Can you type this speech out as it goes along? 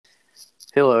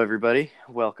Hello, everybody.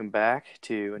 Welcome back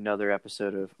to another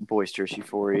episode of Boisterous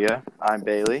Euphoria. I'm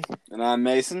Bailey, And I'm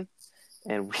Mason.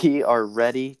 and we are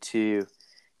ready to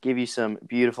give you some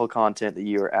beautiful content that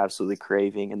you are absolutely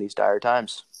craving in these dire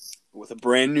times. With a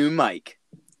brand new mic.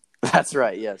 That's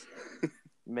right, yes.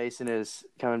 Mason is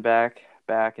coming back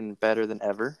and better than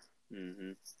ever.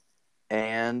 Mm-hmm.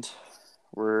 And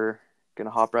we're going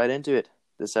to hop right into it.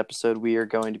 This episode, we are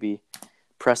going to be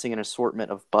pressing an assortment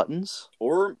of buttons.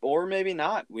 Or maybe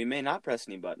not. We may not press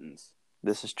any buttons.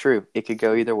 This is true. It could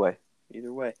go either way.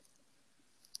 Either way.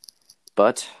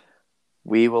 But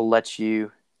we will let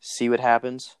you see what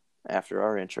happens after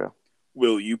our intro.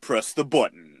 Will you press the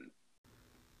button?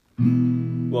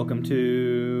 Welcome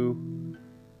to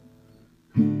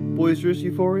Boisterous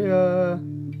Euphoria.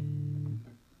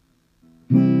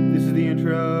 This is the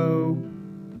intro.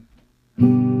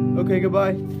 Okay,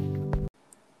 goodbye.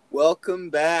 Welcome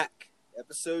back.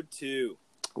 Episode 2.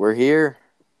 We're here.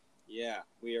 Yeah,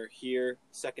 we are here.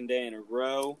 Second day in a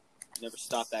row. Never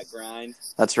stop that grind.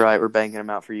 That's right. We're banging them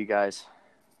out for you guys.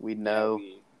 We know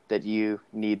that you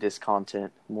need this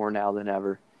content more now than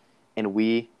ever, and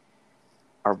we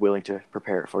are willing to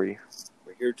prepare it for you.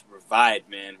 We're here to provide,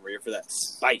 man. We're here for that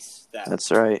spice,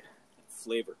 That's right.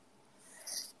 flavor.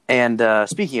 And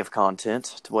speaking of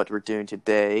content, what we're doing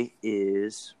today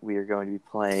is we are going to be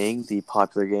playing the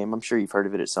popular game. I'm sure you've heard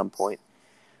of it at some point.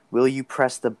 Will you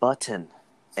press the button?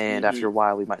 And after a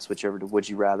while, we might switch over to Would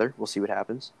You Rather. We'll see what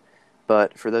happens.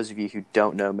 But for those of you who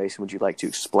don't know, Mason, would you like to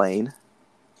explain?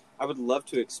 I would love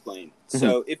to explain.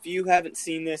 So if you haven't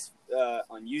seen this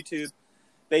on YouTube,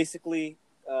 basically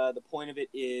the point of it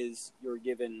is you're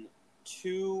given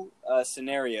two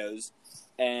scenarios,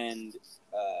 and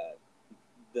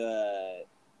the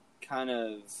kind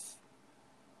of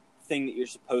thing that you're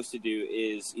supposed to do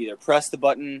is either press the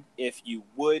button if you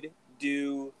would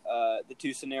do the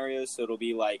two scenarios. So it'll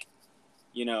be like,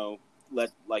 you know,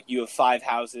 like you have 5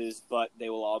 houses, but they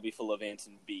will all be full of ants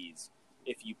and bees.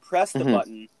 If you press the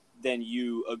button, then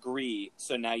you agree.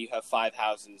 So now you have 5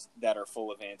 houses that are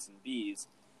full of ants and bees.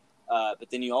 But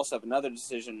then you also have another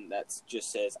decision that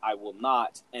just says, I will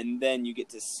not. And then you get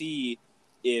to see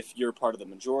if you're part of the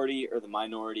majority or the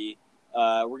minority.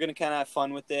 We're going to kind of have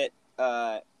fun with it,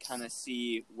 kind of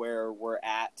see where we're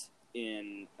at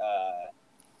in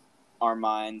our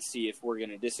minds, see if we're going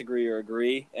to disagree or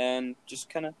agree, and just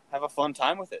kind of have a fun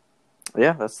time with it.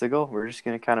 Yeah, that's the goal. We're just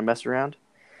going to kind of mess around,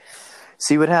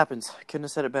 see what happens. Couldn't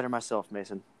have said it better myself,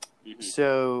 Mason.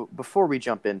 So before we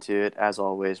jump into it, as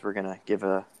always, we're going to give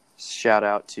a shout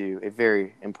out to a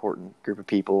very important group of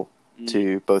people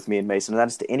to both me and Mason, and that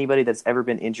is to anybody that's ever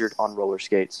been injured on roller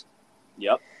skates.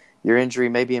 Yep. Your injury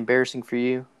may be embarrassing for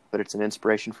you, but it's an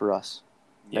inspiration for us.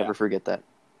 Yeah. Never forget that.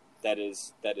 That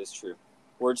is true.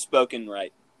 Word spoken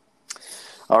right.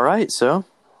 All right, so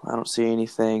I don't see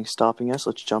anything stopping us.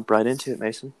 Let's jump right into it,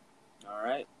 Mason. All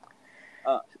right.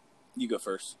 You go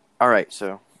first. All right,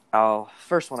 so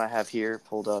first one I have here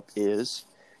pulled up is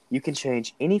you can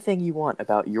change anything you want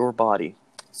about your body,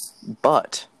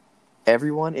 but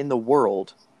everyone in the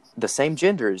world, the same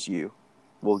gender as you,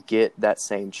 will get that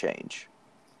same change.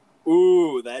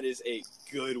 Ooh, that is a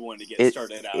good one to get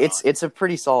started out on. It's a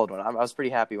pretty solid one. I was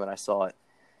pretty happy when I saw it.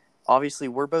 Obviously,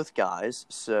 we're both guys,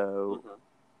 so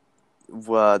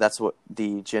that's what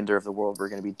the gender of the world we're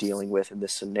going to be dealing with in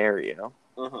this scenario.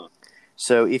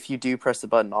 So if you do press the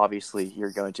button, obviously,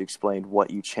 you're going to explain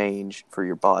what you change for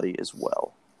your body as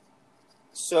well.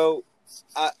 So,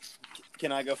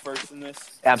 can I go first in this?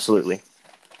 Absolutely.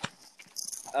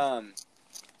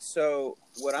 So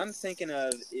what I'm thinking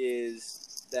of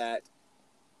is that,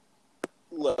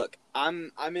 look,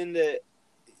 I'm in the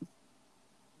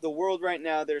world right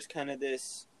now. There's kind of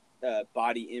this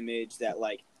body image that,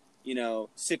 like, you know,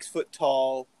 6 foot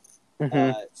tall,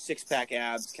 6-pack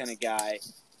abs kind of guy.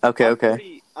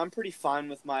 Okay. I'm pretty fine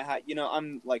with my height. You know,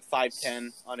 I'm like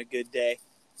 5'10" on a good day.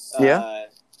 Yeah.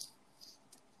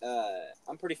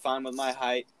 I'm pretty fine with my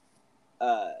height.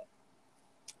 But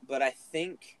I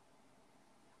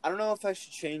don't know if I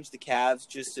should change the calves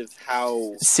just of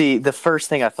how... See, the first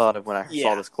thing I thought of when I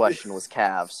saw this question was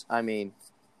calves. I mean,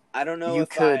 I don't know you if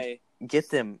could get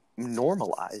them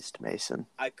normalized, Mason.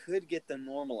 I could get them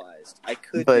normalized. I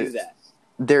could do that.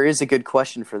 There is a good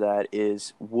question for that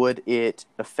is, would it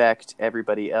affect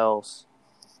everybody else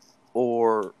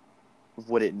or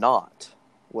would it not?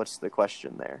 What's the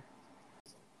question there?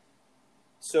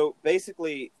 So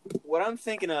basically, what I'm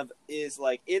thinking of is,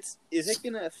 like, is it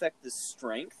going to affect the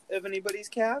strength of anybody's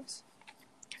calves?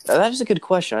 That is a good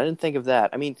question. I didn't think of that.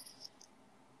 I mean,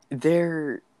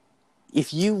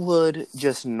 if you would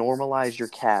just normalize your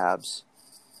calves,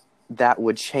 that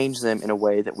would change them in a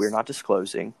way that we're not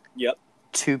disclosing Yep.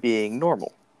 to being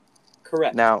normal.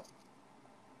 Correct. Now,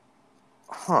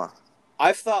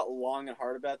 I've thought long and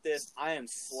hard about this. I am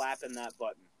slapping that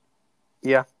button.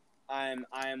 Yeah. I am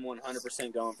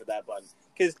 100% going for that button.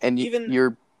 Because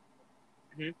you're...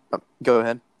 Go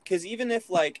ahead. Because even if,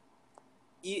 let's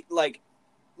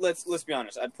be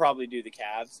honest, I'd probably do the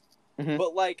calves. Mm-hmm.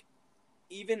 But,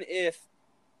 even if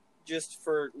just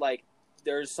for,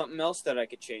 there's something else that I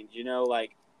could change,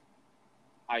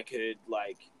 I could,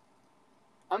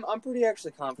 I'm pretty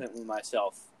actually confident with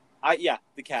myself. The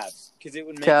calves. Because it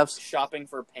would make shopping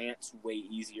for pants way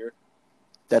easier.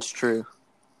 That's true.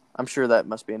 I'm sure that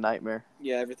must be a nightmare.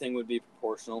 Yeah, everything would be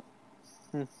proportional.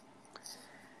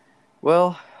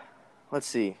 Well, let's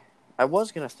see. I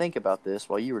was going to think about this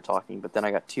while you were talking, but then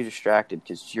I got too distracted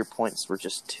because your points were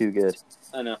just too good.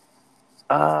 I know.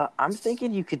 I'm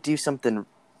thinking you could do something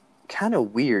kind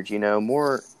of weird,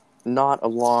 more not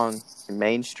along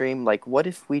mainstream. Like, what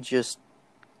if we just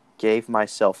gave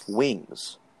myself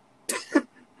wings?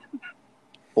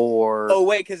 Or... Oh,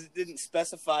 wait, because it didn't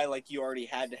specify, you already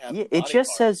had to have a body it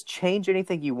just part. says change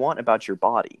anything you want about your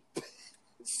body.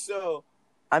 So...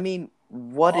 I mean,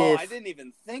 what if... I didn't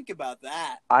even think about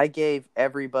that. I gave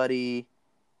everybody...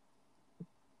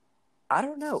 I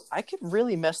don't know. I could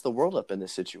really mess the world up in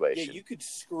this situation. Yeah, you could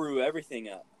screw everything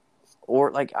up.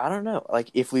 Or, I don't know.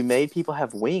 If we made people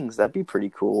have wings, that'd be pretty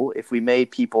cool. If we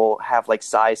made people have,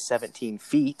 size 17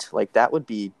 feet, that would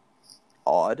be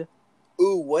odd.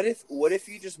 Ooh, what if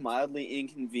you just mildly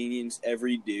inconvenience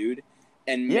every dude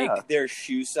and make their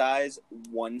shoe size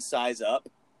one size up?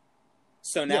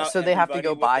 So now they have to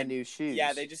go buy new shoes.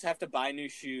 Yeah, they just have to buy new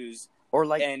shoes. Or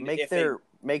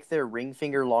make their ring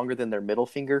finger longer than their middle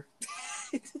finger.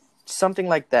 Something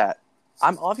like that.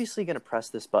 I'm obviously going to press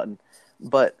this button,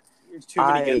 but there's too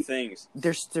many good things.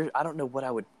 I don't know what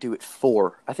I would do it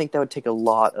for. I think that would take a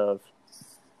lot of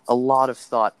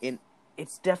thought. And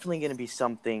it's definitely going to be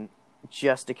something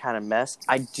just to kind of mess.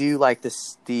 I do like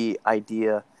the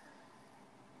idea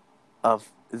of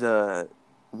the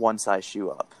one size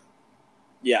shoe up.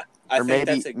 Yeah, I think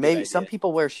that's a good idea. Some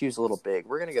people wear shoes a little big.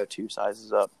 We're gonna go 2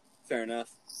 sizes up. Fair enough.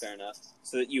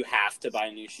 So that you have to buy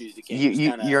new shoes.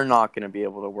 You're not gonna be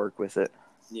able to work with it.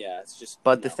 Yeah, it's just.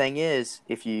 But the thing is,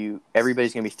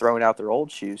 everybody's gonna be throwing out their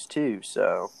old shoes too.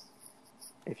 So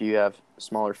if you have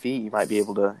smaller feet, you might be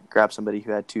able to grab somebody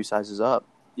who had 2 sizes up.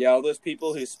 Yeah, all those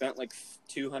people who spent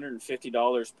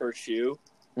 $250 per shoe.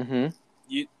 Mm-hmm.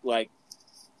 You're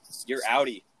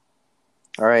outie.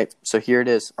 All right, so here it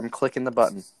is. I'm clicking the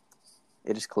button.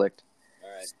 It is clicked. All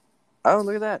right. Oh,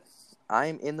 look at that.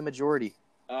 I'm in the majority.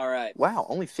 All right. Wow,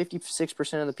 only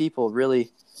 56% of the people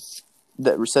really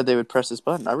that said they would press this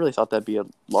button. I really thought that'd be a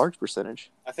large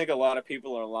percentage. I think a lot of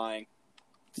people are lying.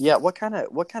 Yeah, what kind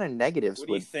of negatives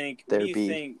would there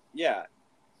be? Yeah.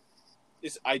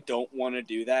 I don't want to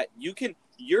do that.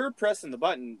 You're pressing the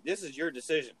button. This is your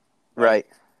decision. Right.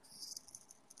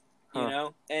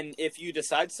 And if you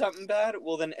decide something bad,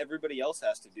 well, then everybody else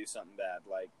has to do something bad.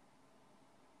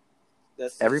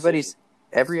 That's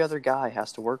every other guy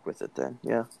has to work with it then.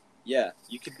 Yeah. Yeah,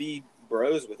 you could be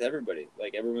bros with everybody.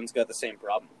 Everyone's got the same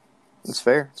problem. It's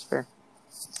fair.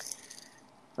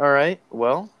 All right.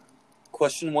 Well,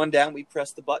 question 1 down. We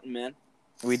pressed the button, man.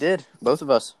 We did, both of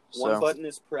us. One button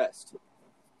is pressed.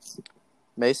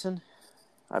 Mason,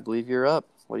 I believe you're up.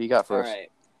 What do you got for us? All right.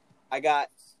 I got.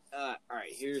 All right,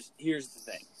 here's the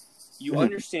thing. You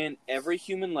understand every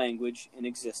human language in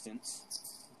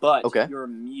existence, but you're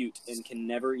mute and can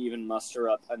never even muster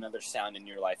up another sound in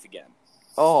your life again.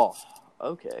 Oh,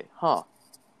 okay. Huh.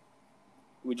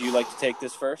 Would you like to take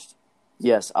this first?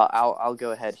 Yes, I'll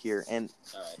go ahead here. All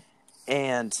right.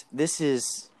 And this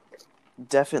is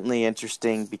definitely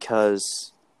interesting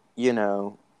because,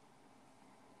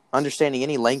 understanding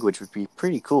any language would be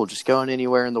pretty cool. Just going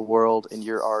anywhere in the world and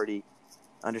you're already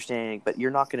understanding, but you're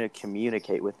not going to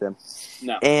communicate with them.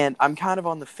 No. And I'm kind of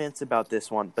on the fence about this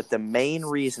one, but the main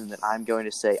reason that I'm going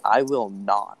to say I will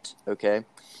not,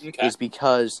 is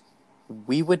because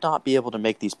we would not be able to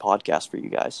make these podcasts for you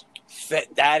guys.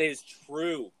 That is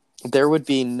true. There would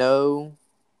be no,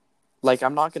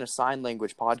 I'm not going to sign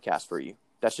language podcast for you.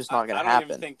 That's just not going to happen. I don't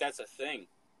even think that's a thing.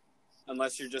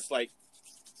 Unless you're just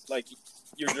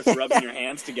you're just rubbing your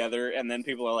hands together, and then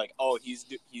people are like, "Oh, he's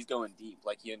going deep,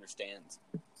 he understands."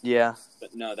 Yeah,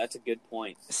 but no, that's a good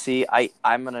point. See,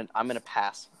 I'm gonna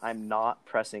pass. I'm not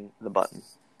pressing the button.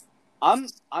 I'm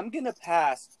gonna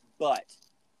pass, but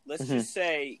let's just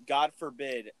say, God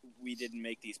forbid, we didn't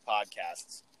make these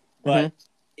podcasts. But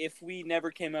if we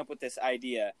never came up with this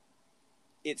idea,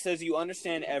 it says you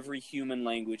understand every human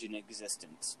language in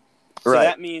existence. So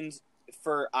that means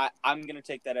I'm gonna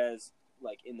take that as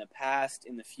like in the past,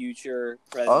 in the future,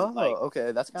 present.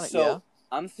 Okay, that's kind of So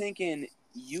I'm thinking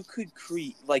you could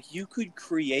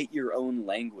create your own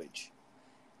language,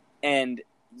 and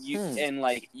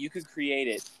you could create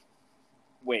it.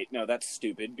 Wait, no, that's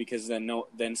stupid because then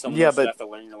someone else would have to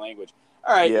learn your language.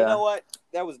 All right, you know what?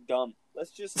 That was dumb.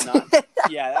 Let's just not.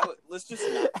 Let's just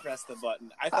not press the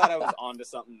button. I thought I was onto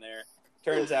something there.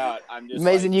 Turns out I'm just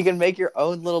amazing. You can make your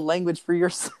own little language for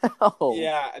yourself.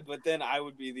 Yeah, but then I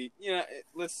would be the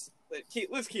let's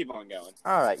keep on going.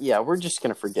 All right, yeah, we're just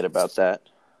gonna forget about that.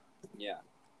 Yeah.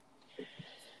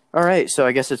 All right, so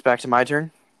I guess it's back to my turn.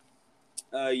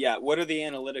 Yeah. What are the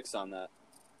analytics on that?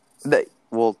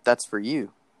 Well, that's for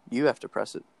you. You have to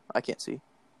press it. I can't see.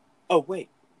 Oh wait,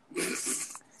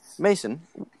 Mason,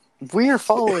 we are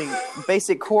following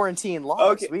basic quarantine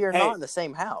laws. Okay. We are not in the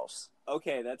same house.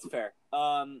 Okay, that's fair.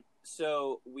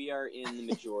 So we are in the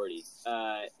majority.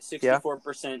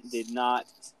 64% did not.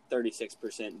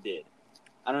 36% did.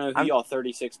 I don't know who y'all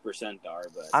 36% are,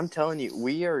 but I'm telling you,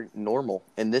 we are normal,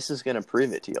 and this is going to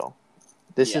prove it to y'all.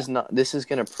 This is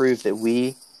going to prove that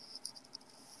we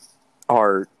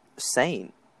are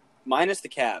sane. Minus the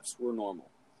Cavs, we're normal.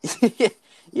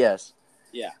 Yes.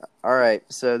 Yeah. All right.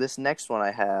 So this next one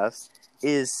I have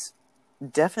is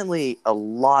definitely a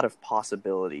lot of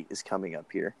possibility is coming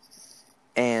up here.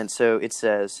 And so it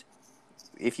says,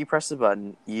 if you press the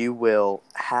button, you will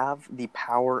have the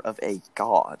power of a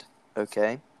god.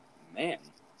 Okay? Man.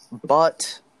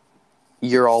 But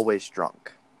you're always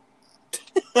drunk.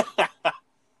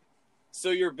 So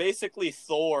you're basically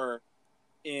Thor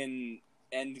in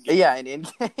Endgame. Yeah, in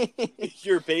Endgame.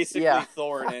 You're basically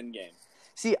Thor in Endgame.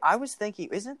 See, I was thinking,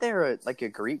 isn't there a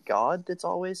Greek god that's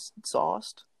always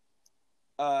sauced?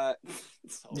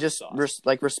 Just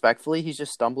respectfully, he's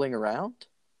just stumbling around.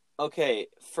 Okay,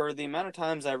 for the amount of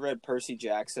times I read Percy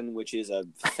Jackson, which is a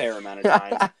fair amount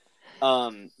of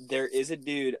times, there is a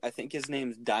dude, I think his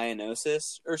name's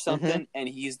Dionysus or something, and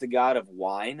he's the god of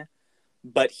wine,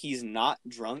 but he's not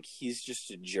drunk, he's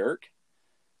just a jerk.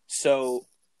 So,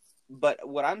 but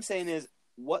what I'm saying is,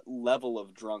 what level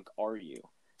of drunk are you?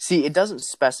 See, it doesn't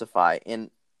specify,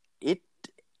 and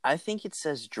I think it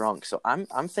says drunk, so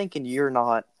I'm thinking you're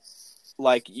not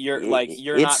you're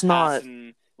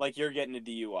passing, like you're getting a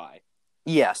DUI.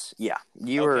 Yes, yeah.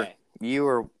 You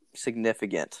are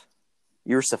significant.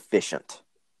 You're sufficient.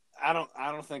 I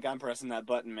don't think I'm pressing that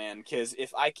button, man, because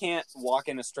if I can't walk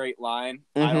in a straight line,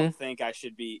 I don't think I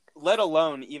should be, let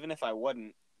alone even if I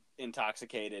wasn't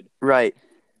intoxicated. Right.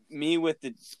 Me with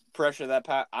the pressure of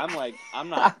that I'm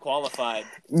not qualified.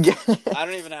 I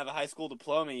don't even have a high school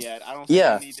diploma yet. I don't think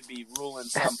I need to be ruling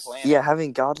some planet. Yeah,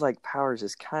 having godlike powers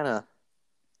is kind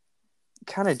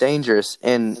of dangerous,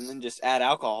 and then just add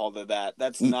alcohol to that.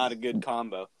 That's not a good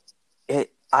combo.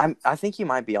 I think you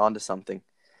might be onto something.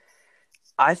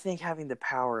 I think having the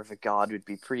power of a god would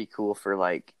be pretty cool for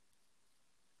I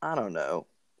don't know,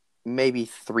 maybe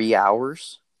 3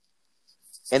 hours.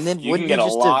 And then wouldn't you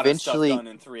just eventually done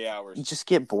in 3 hours? Just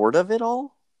get bored of it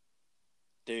all?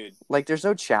 Dude. There's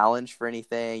no challenge for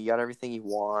anything. You got everything you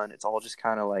want. It's all just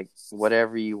kind of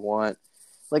whatever you want.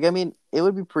 I mean, it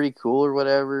would be pretty cool or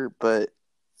whatever, but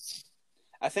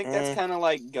I think that's kind of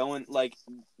like going,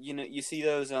 you see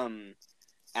those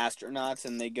astronauts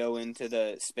and they go into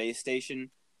the space station.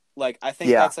 I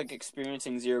think that's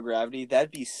experiencing zero gravity.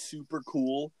 That'd be super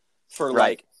cool for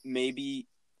maybe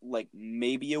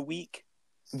a week.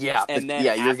 Yeah, and then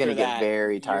you're gonna get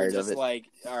very tired of it.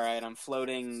 All right, I'm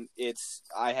floating.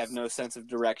 I have no sense of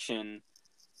direction.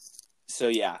 So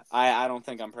yeah, I don't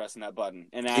think I'm pressing that button.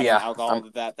 And adding alcohol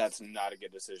to that's not a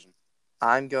good decision.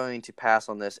 I'm going to pass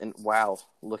on this. And wow,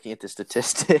 looking at the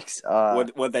statistics,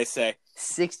 what'd they say?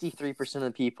 63% of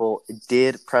the people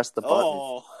did press the button.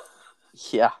 Oh,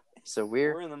 yeah. So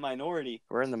we're in the minority.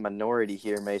 We're in the minority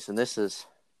here, Mason. This is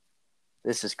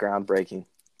groundbreaking.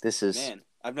 This is man.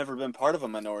 I've never been part of a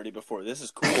minority before. This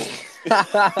is cool.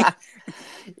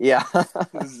 Yeah.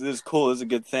 This is cool. This is a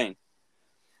good thing.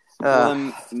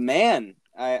 Man,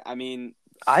 I mean,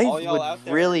 I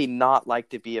would really not like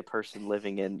to be a person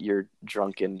living in your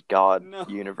drunken god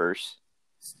universe.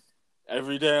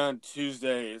 Every day on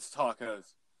Tuesday, it's tacos.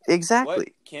 Exactly. What?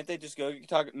 Can't they just go get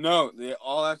tacos? No, they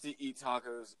all have to eat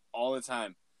tacos all the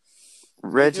time.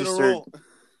 Registered.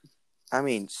 I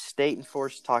mean, state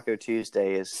enforced Taco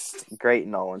Tuesday is great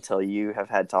and all until you have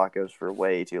had tacos for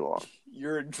way too long.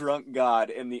 You're a drunk god,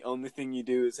 and the only thing you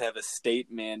do is have a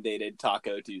state mandated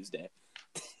Taco Tuesday.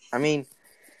 I mean,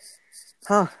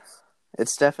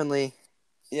 it's definitely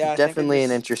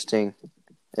an interesting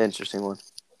one.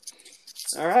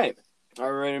 All right.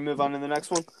 Are we ready to move on to the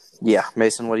next one? Yeah.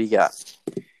 Mason, what do you got?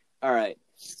 All right.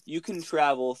 You can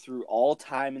travel through all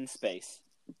time and space,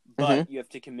 but you have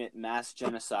to commit mass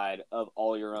genocide of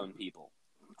all your own people.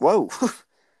 Whoa.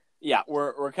 Yeah,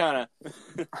 we're kind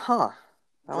of Huh.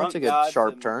 That one drunk took a gods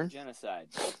sharp and turn. genocide.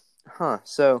 Huh.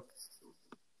 So,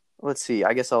 let's see.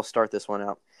 I guess I'll start this one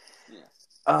out.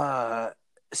 Yeah.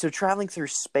 So traveling through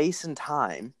space and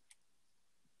time.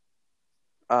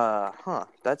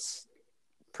 That's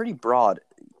pretty broad.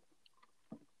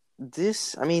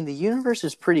 The universe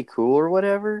is pretty cool or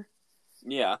whatever.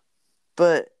 Yeah.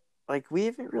 But like we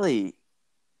haven't really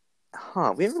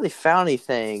found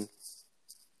anything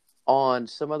on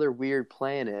some other weird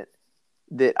planet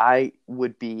that I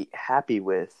would be happy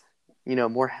with.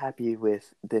 More happy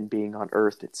with than being on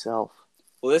Earth itself.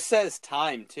 Well, this says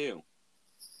time too.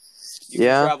 You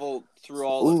Yeah. can travel through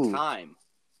all of time.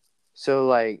 So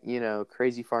like,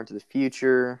 crazy far into the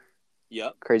future.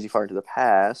 Yep. Crazy far into the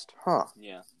past. Huh.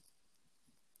 Yeah.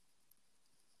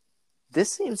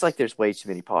 This seems like there's way too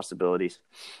many possibilities.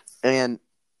 And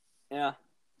yeah,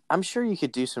 I'm sure you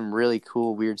could do some really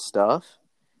cool, weird stuff.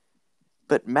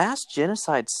 But mass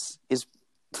genocide is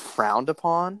frowned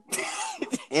upon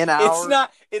in our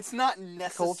It's not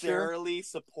necessarily culture.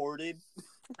 Supported.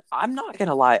 I'm not going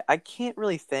to lie. I can't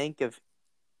really think of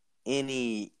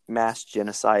any mass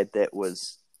genocide that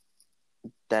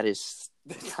is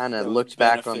kind of looked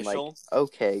back on like,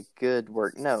 okay, good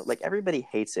work. No, like everybody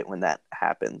hates it when that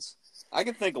happens. I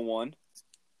can think of one.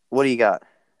 What do you got?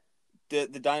 The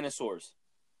dinosaurs.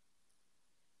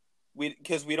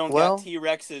 Because we don't got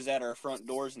T-Rexes at our front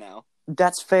doors now.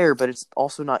 That's fair, but it's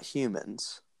also not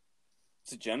humans.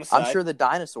 It's a genocide. I'm sure the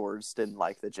dinosaurs didn't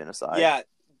like the genocide. Yeah,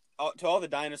 to all the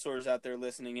dinosaurs out there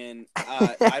listening in,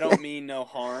 I don't mean no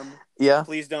harm. Yeah.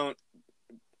 Please don't.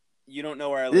 You don't know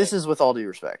where I live. This is with all due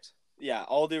respect. Yeah,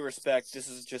 all due respect. This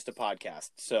is just a podcast,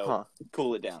 so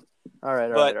cool it down. All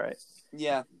right.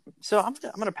 Yeah. So I'm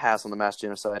gonna pass on the mass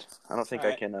genocide. I don't think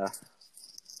I can.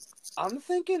 I'm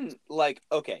thinking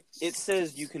okay. It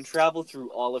says you can travel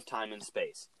through all of time and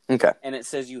space. Okay. And it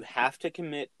says you have to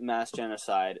commit mass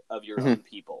genocide of your own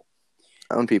people.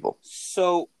 Own people.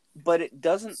 So, but it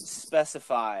doesn't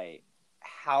specify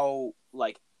how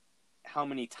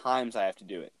many times I have to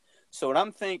do it. So what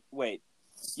I'm thinking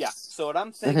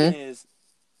is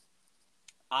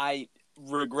I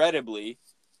regrettably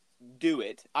do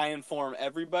it. I inform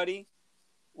everybody.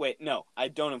 Wait, no, I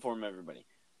don't inform everybody.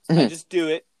 I just do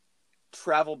it,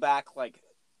 travel back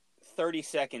 30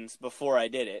 seconds before I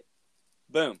did it.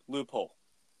 Boom, loophole.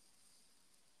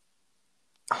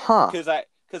 Because I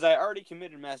already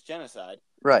committed mass genocide.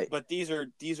 Right. But these are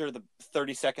the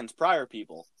 30 seconds prior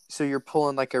people. So you're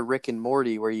pulling like a Rick and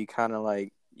Morty where you kind of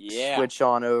switch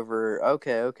on over.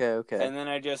 Okay. And then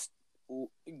I just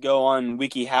go on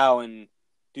WikiHow and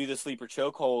do the sleeper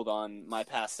chokehold on my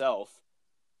past self.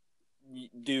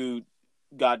 Do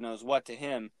God knows what to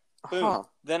him. Boom.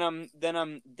 Then I'm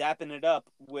dapping it up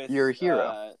with. You're a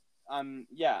hero. I'm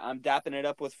dapping it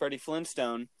up with Freddie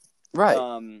Flintstone. Right.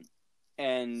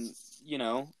 And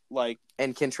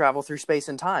and can travel through space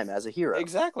and time as a hero.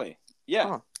 Exactly.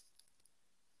 Yeah.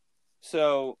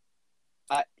 So,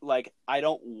 I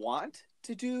don't want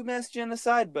to do mass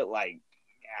genocide, but what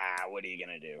are you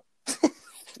gonna do?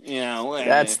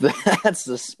 That's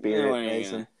the spirit,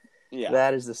 Mason. Yeah,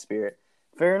 that is the spirit.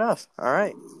 Fair enough. All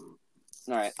right.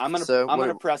 I'm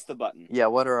gonna press the button. Yeah.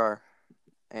 What are our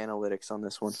analytics on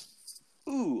this one?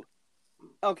 Ooh.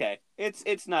 Okay.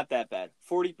 It's not that bad.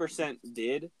 40%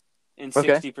 did, and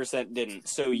 60% didn't.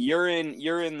 So you're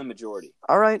in the majority.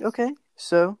 All right. Okay.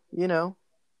 So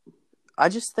I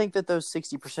just think that those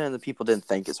 60% of the people didn't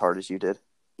think as hard as you did.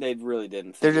 They really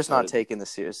didn't. They're just not taking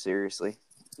this seriously.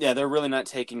 Yeah, they're really not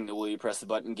taking the will you press the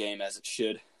button game as it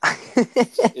should.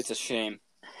 It's a shame.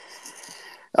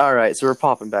 All right, so we're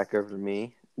popping back over to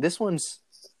me. This one's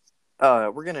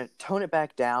we're going to tone it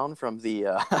back down from the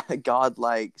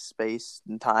godlike space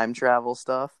and time travel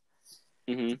stuff.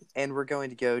 Mm-hmm. And we're going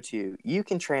to go to you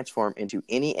can transform into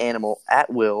any animal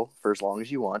at will for as long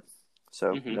as you want.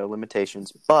 So no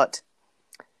limitations, but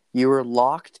you are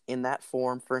locked in that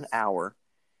form for an hour,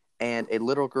 and a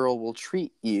little girl will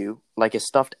treat you like a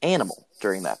stuffed animal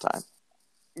during that time.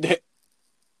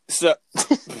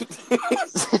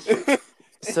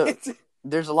 So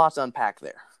there's a lot to unpack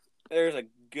there. There's a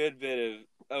good bit of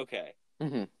okay.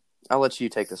 Mm-hmm. I'll let you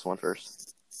take this one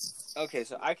first. Okay,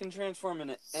 so I can transform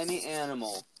into any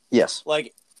animal. Yes.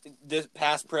 Like this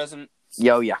past, present.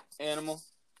 Yeah. Animal.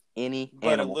 Any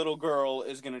but animal. A little girl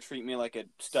is going to treat me like a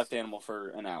stuffed animal for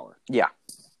an hour. Yeah.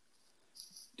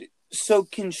 So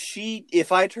can she,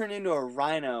 if I turn into a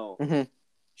rhino,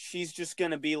 she's just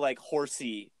going to be like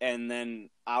horsey, and then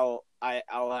I'll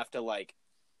have to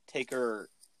take her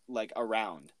like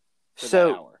around for that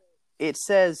So hour? it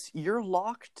says you're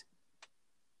locked.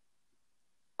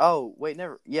 Oh, wait,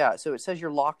 never. Yeah, so it says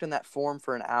you're locked in that form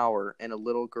for an hour, and a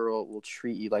little girl will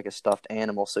treat you like a stuffed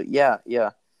animal. So, yeah.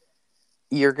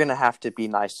 You're going to have to be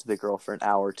nice to the girl for an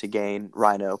hour to gain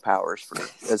rhino powers for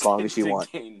as long as you want.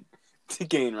 To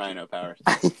gain rhino powers.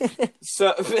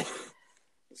 So,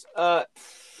 huh.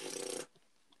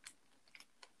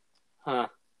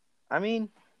 I mean,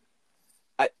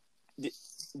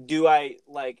 do I,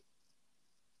 like,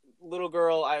 little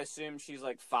girl, I assume she's,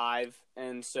 like, 5,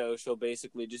 and so she'll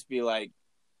basically just be like,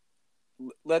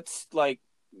 let's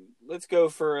go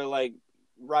for, like,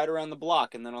 right around the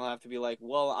block, and then I'll have to be like,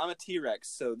 well, I'm a T-Rex,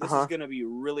 so this is going to be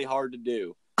really hard to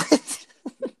do.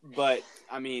 But,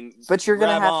 I mean... But you're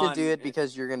going to have to do it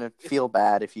because you're going to feel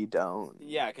bad if you don't.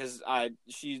 Yeah, because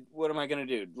what am I going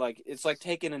to do? Like, it's like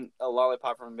taking a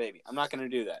lollipop from a baby. I'm not going to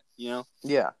do that, you know?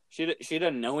 Yeah. She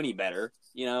doesn't know any better,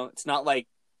 you know? It's not like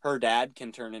her dad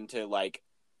can turn into, like,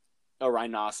 a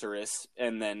rhinoceros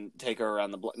and then take her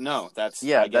around the block. No, that's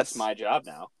my job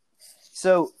now.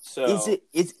 So is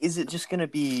it just going to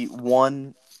be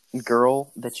one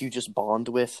girl that you just bond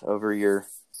with over your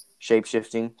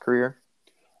shape-shifting career?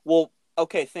 Well,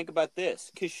 okay, think about this.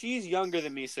 Because she's younger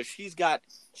than me, so she's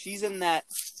in that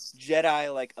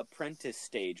Jedi, like, apprentice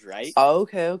stage, right? Oh,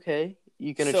 okay.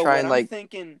 You going to try and, like,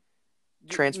 thinking,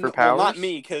 transfer powers? Well, not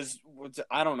me, because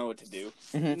I don't know what to do.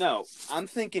 Mm-hmm. No, I'm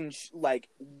thinking, like,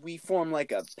 we form,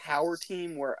 like, a power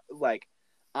team where, like,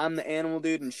 I'm the animal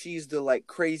dude and she's the, like,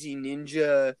 crazy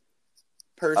ninja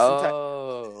person type.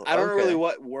 I don't know really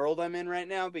what world I'm in right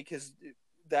now because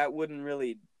that wouldn't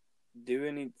really do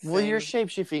anything. Well, you're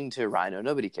shapeshifting to a rhino.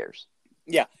 Nobody cares.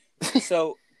 Yeah.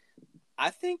 So I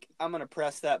think I'm going to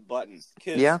press that button.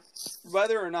 Because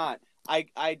whether or not,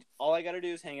 all I got to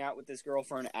do is hang out with this girl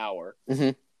for an hour.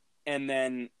 Mm-hmm. And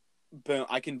then, boom,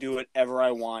 I can do whatever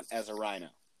I want as a rhino.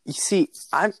 You see,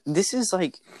 this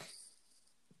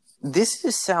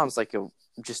just sounds like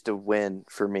just a win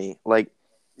for me. Like,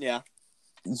 yeah,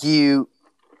 you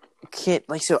can't,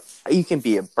 like, so you can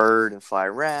be a bird and fly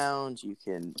around. You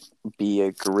can be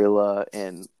a gorilla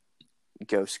and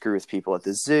go screw with people at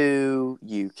the zoo.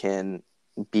 You can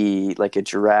be like a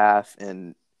giraffe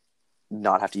and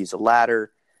not have to use a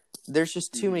ladder. There's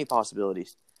just too many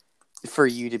possibilities for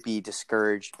you to be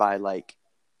discouraged by, like,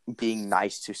 being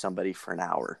nice to somebody for an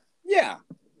hour. Yeah.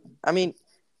 I mean,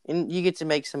 and you get to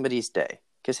make somebody's day.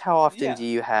 Because how often do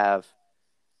you have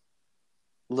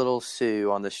little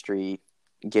Sue on the street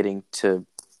getting to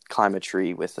climb a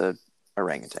tree with a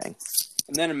orangutan?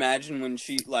 And then imagine when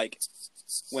she's like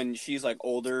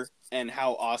older and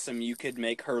how awesome you could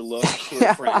make her look to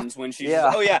her friends when she's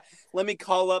just, oh yeah, let me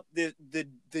call up the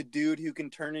dude who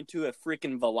can turn into a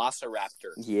freaking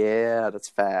velociraptor. Yeah, that's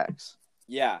facts.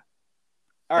 Yeah.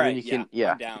 All right, I'm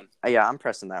down. Yeah, I'm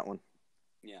pressing that one.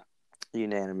 Yeah.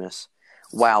 Unanimous.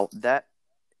 Wow, that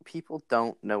people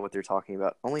don't know what they're talking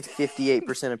about. Only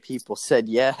 58% of people said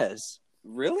yes.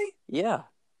 Really? Yeah.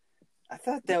 I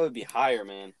thought that would be higher,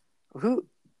 man.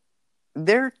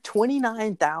 There are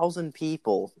 29,000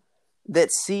 people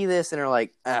that see this and are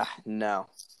like, no.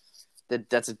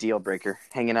 That's a deal breaker.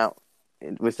 Hanging out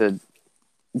with a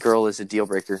girl is a deal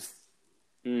breaker.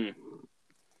 Man.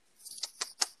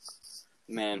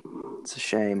 It's a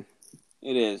shame.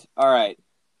 It is. All right.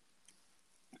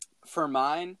 For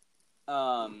mine,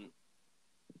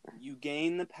 you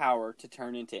gain the power to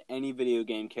turn into any video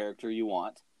game character you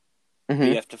want. Mm-hmm. But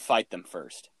you have to fight them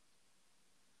first.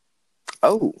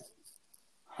 Oh.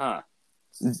 Huh.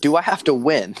 Do I have to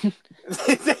win?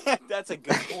 That's a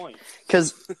good point.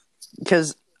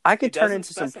 Because I could turn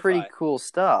into some pretty cool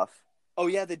stuff. Oh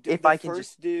yeah, the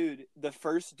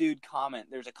first dude comment.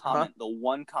 There's a comment. The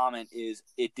one comment is,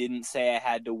 "It didn't say I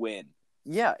had to win."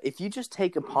 Yeah, if you just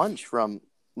take a punch from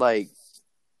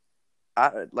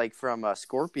from a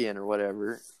scorpion or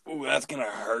whatever. Ooh, that's gonna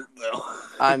hurt though.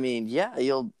 I mean, yeah,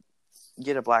 you'll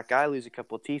get a black eye, lose a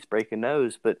couple of teeth, break a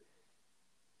nose, but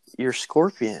you're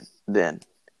Scorpion then,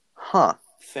 huh?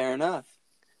 Fair enough.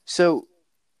 So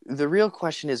the real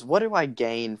question is, what do I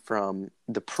gain from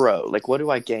the pro? Like, what do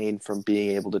I gain from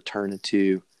being able to turn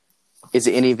into? Is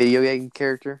it any video game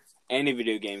character? Any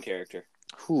video game character.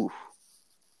 Whew.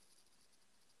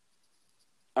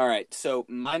 All right, so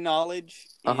my knowledge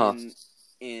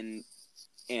in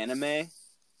anime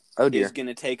is going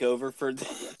to take over for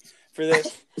this.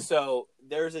 So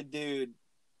there's a dude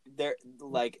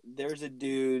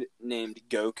named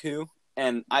Goku,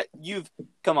 and you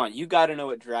got to know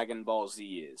what Dragon Ball Z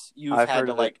is. I've heard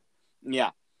of it. Yeah.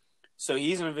 So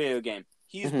he's in a video game.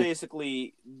 He's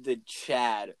basically the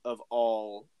Chad of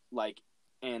all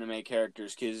anime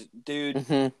characters because, dude,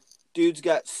 Mm-hmm. dude's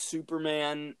got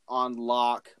Superman on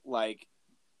lock. Like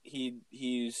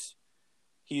he's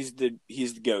the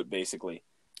GOAT basically.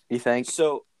 You think?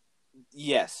 So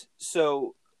yes.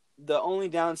 So the only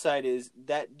downside is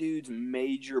that dude's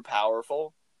major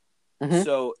powerful. Mm-hmm.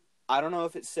 So I don't know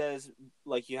if it says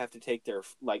like you have to take their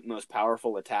like most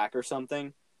powerful attack or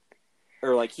something,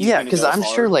 or like he's Yeah, gonna because go I'm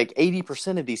hard. sure like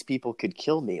 80% of these people could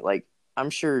kill me. Like I'm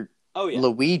sure Oh yeah,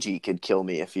 Luigi could kill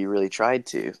me if he really tried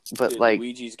to. But dude, like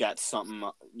Luigi's got something.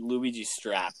 Luigi's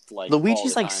strapped like all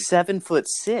Luigi's the like time.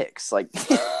 7'6". Like,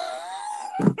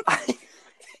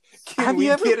 Can have we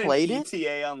you ever get played an it?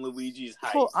 ETA on Luigi's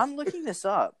height? Well, I'm looking this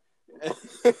up.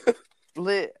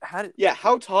 Yeah,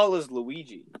 how tall is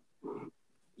Luigi?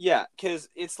 Yeah, because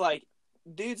it's like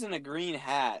dude's in a green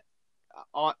hat.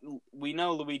 We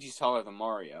know Luigi's taller than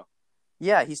Mario.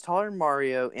 Yeah, he's taller than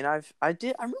Mario, and I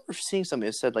remember seeing something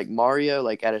that said like Mario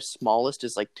like at his smallest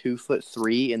is like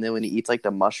 2'3", and then when he eats like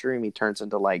the mushroom, he turns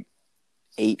into like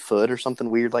 8 foot or something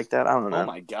weird like that. I don't know. Oh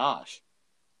my gosh!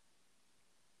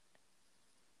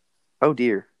 Oh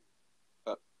dear.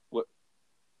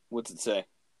 What's it say?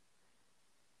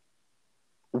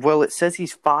 Well, it says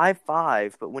he's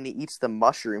 5'5", but when he eats the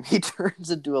mushroom, he turns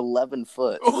into 11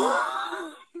 foot.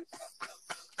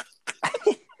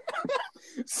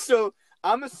 So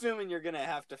I'm assuming you're gonna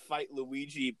have to fight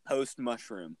Luigi post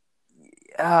mushroom.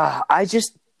 I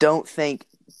just don't think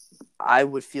I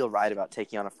would feel right about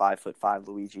taking on a 5'5"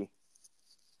 Luigi.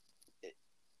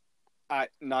 I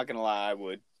not gonna lie, I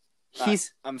would.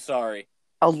 I'm sorry.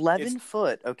 11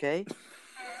 foot, okay,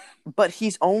 but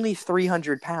he's only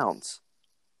 300 pounds.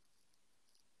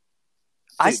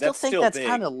 Dude, I still think that's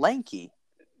kind of lanky.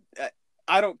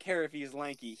 I don't care if he's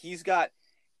lanky. He's got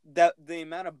the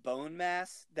amount of bone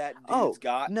mass that dude's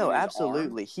got. No, in his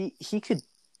absolutely. arm, He could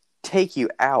take you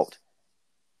out.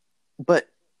 But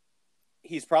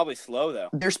he's probably slow though.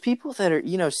 there's people that are,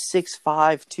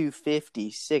 6'5",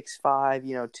 250,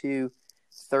 6'5",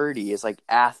 230 is like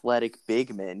athletic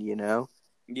big men,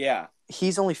 Yeah.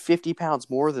 He's only 50 pounds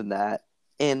more than that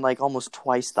and like almost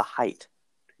twice the height.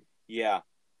 Yeah.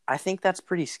 I think that's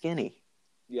pretty skinny.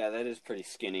 Yeah, that is pretty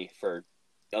skinny for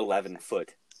 11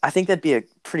 foot. I think that'd be a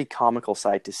pretty comical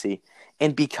sight to see.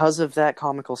 And because of that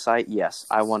comical sight, yes,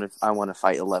 I want to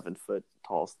fight 11 foot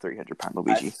tall, 300-pound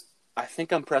Luigi. I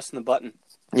think I'm pressing the button.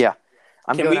 Yeah.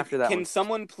 I'm going after that one. Can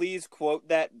someone please quote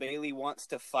that Bailey wants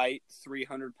to fight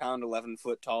 300-pound,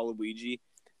 11-foot tall Luigi?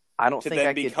 I don't think I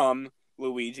could become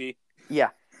Luigi. Yeah.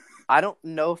 I don't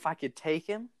know if I could take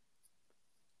him,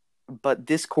 but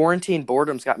this quarantine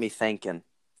boredom's got me thinking.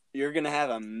 You're going to have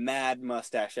a mad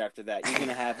mustache after that. You're going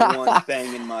to have one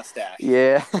banging mustache.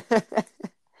 Yeah.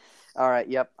 All right.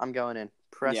 Yep. I'm going in.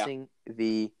 Pressing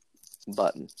the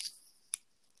button.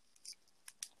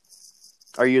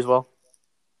 Are you as well?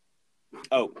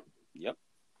 Oh, yep.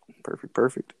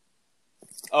 Perfect.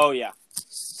 Oh, yeah.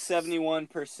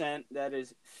 71%. That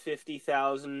is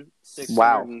 50,630.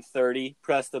 Wow.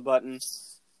 Press the button.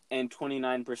 And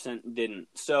 29% didn't.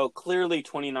 So clearly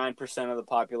 29% of the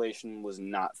population was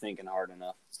not thinking hard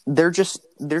enough. They're just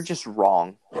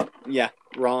wrong. Yeah,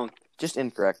 wrong. Just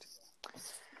incorrect.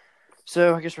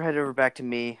 So I guess we're headed over back to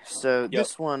me. So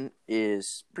This one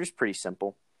is pretty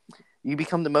simple. You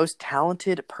become the most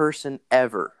talented person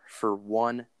ever for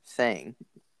one thing,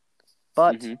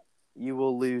 but you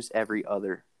will lose every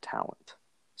other talent.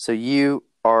 So you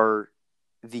are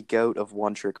the GOAT of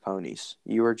one-trick ponies.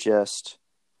 You are just...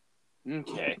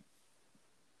 Okay.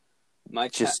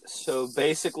 So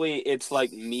basically it's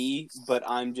like me, but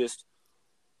I'm just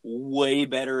way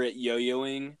better at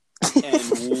yo-yoing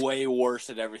and way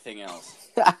worse at everything else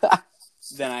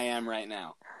than I am right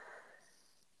now.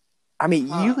 I mean,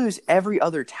 you lose every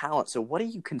other talent, so what do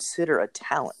you consider a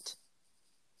talent?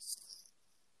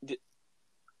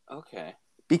 Okay.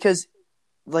 Because,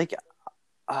 like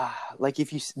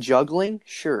if you juggling,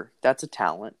 sure, that's a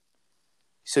talent.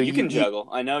 So you can juggle.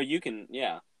 I know you can.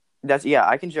 Yeah.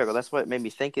 I can juggle. That's what made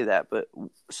me think of that. But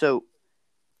so,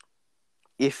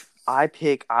 if I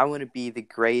want to be the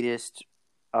greatest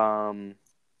ice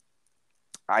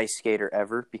skater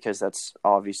ever because that's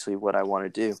obviously what I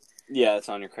want to do. Yeah, that's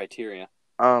on your criteria.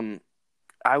 I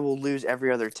will lose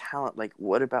every other talent. Like,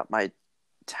 what about my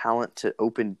talent to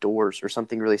open doors or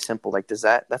something really simple? Like, that's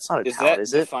not a talent, is it?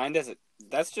 Is that defined as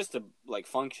that's just a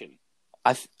function?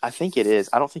 I think it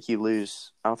is. I don't think you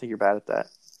lose. I don't think you're bad at that.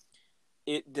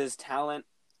 Does talent.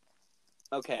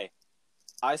 Okay,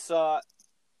 I saw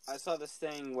this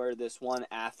thing where this one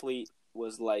athlete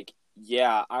was like,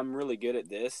 "Yeah, I'm really good at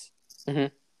this." Mm-hmm.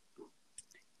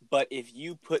 But if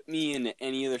you put me in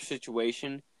any other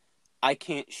situation, I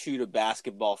can't shoot a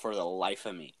basketball for the life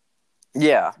of me.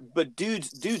 Yeah. But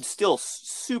dude's still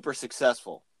super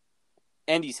successful,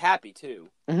 and he's happy too.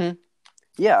 Mm-hmm.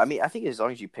 Yeah, I mean, I think as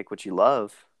long as you pick what you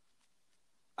love.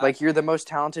 Like, you're the most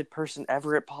talented person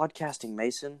ever at podcasting,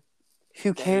 Mason.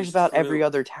 Who cares about every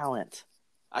other talent?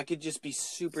 I could just be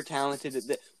super talented at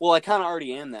that. Well, I kind of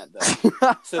already am that,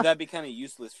 though. So that'd be kind of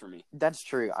useless for me. That's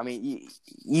true. I mean,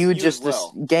 you would just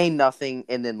gain nothing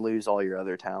and then lose all your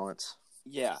other talents.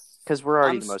 Yeah. Because we're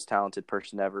already the most talented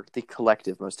person ever. The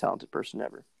collective most talented person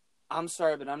ever. I'm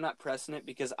sorry, but I'm not pressing it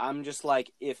because I'm just like,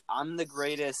 if I'm the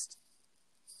greatest,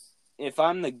 if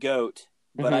I'm the GOAT,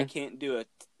 but I can't do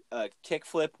a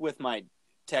kickflip with my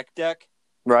tech deck.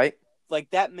 Right. Like,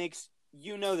 that makes,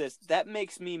 this, that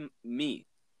makes me me.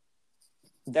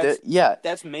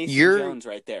 That's Mason Jones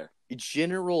right there.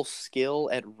 General skill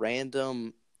at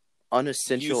random,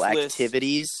 unessential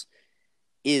activities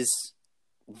is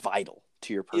vital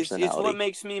to your personality. It's what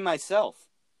makes me myself.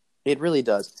 It really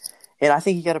does. And I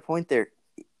think you got a point there.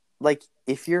 Like,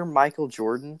 if you're Michael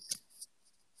Jordan,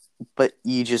 but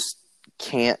you just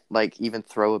can't, like, even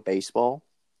throw a baseball,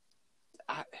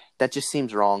 that just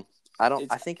seems wrong.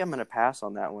 I think I'm going to pass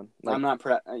on that one. Like,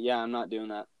 I'm not doing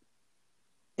that.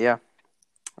 Yeah.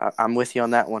 I'm with you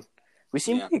on that one. We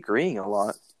seem to be agreeing a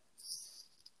lot.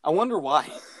 I wonder why.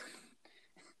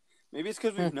 Maybe it's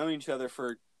because we've known each other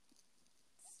for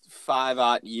 5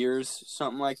 odd years,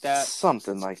 something like that.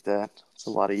 Something like that. It's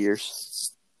a lot of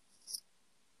years.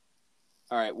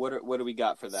 All right, what do we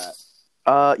got for that?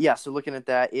 Yeah. So looking at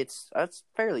that, it's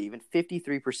fairly even.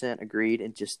 53% agreed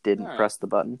and just didn't press the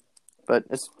button, but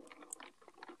it's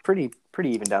pretty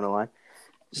even down the line.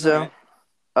 So.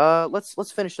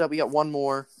 Let's finish it up. We got one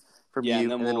more from you,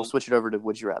 and then we'll switch it over to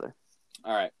Would You Rather.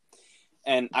 All right.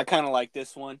 And I kind of like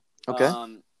this one. Okay.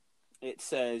 It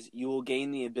says you will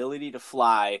gain the ability to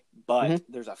fly, but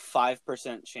there's a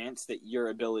 5% chance that your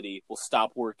ability will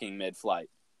stop working mid-flight.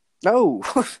 No.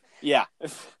 Yeah.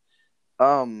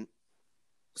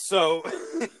 So.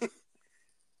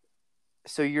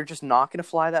 So you're just not going to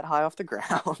fly that high off the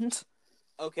ground?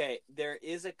 Okay. There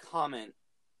is a comment.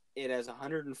 It has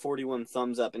 141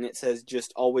 thumbs up, and it says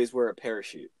just always wear a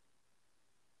parachute.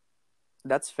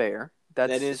 That's fair. That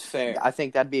is fair. I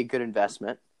think that'd be a good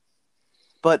investment.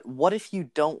 But what if you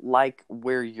don't like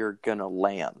where you're going to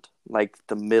land? Like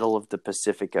the middle of the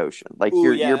Pacific Ocean. Like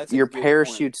your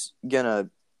parachute's going to,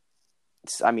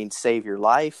 save your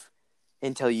life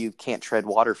until you can't tread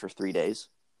water for 3 days.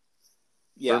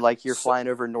 Yeah. Or like you're flying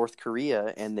over North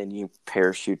Korea, and then you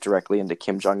parachute directly into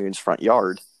Kim Jong-un's front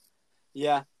yard.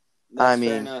 Yeah. That's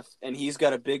fair enough. And he's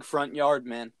got a big front yard,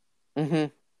 man. Mm-hmm.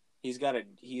 He's got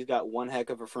one heck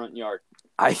of a front yard.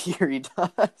 I hear he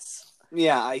does.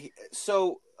 Yeah,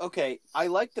 okay, I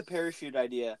like the parachute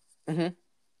idea. Mm-hmm.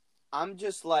 I'm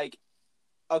just like,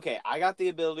 okay, I got the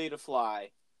ability to fly.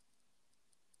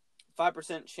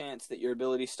 5% chance that your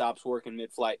ability stops working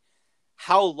mid-flight.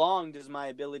 How long does my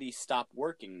ability stop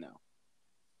working, though?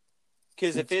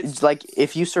 Because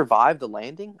if you survive the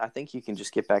landing, I think you can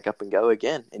just get back up and go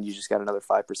again, and you just got another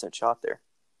 5% shot there.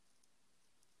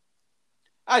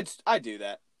 I'd do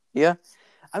that. Yeah,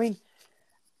 I mean,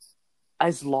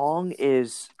 as long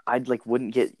as I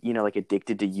wouldn't get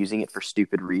addicted to using it for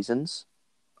stupid reasons,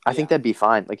 I think that'd be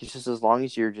fine. Like, it's just as long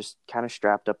as you're just kind of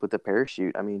strapped up with a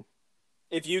parachute. I mean,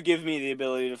 if you give me the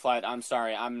ability to fly, I'm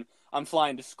sorry, I'm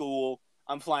flying to school.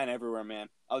 I'm flying everywhere, man.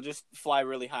 I'll just fly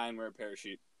really high and wear a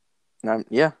parachute.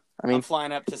 Yeah, I mean, I'm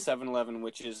flying up to 7-Eleven,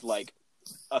 which is like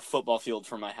a football field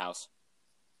from my house.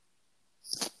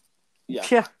 Yeah.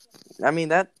 Yeah. I mean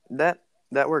that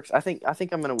works. I think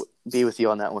I'm gonna be with you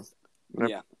on that one.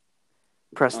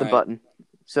 Press the button.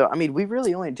 So I mean, we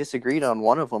really only disagreed on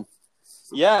one of them.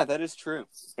 Yeah, that is true.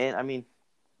 And I mean,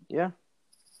 yeah.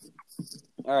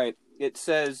 All right. It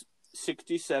says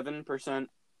 67%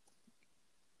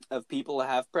 of people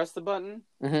have pressed the button,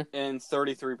 and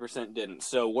 33% didn't.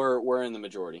 So we're in the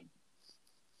majority.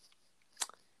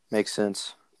 Makes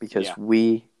sense because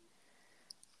we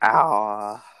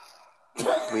are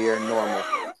normal.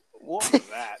 What was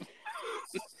that?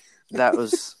 That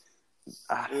was.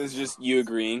 It was just you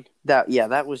agreeing. That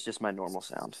was just my normal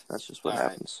sound. That's just what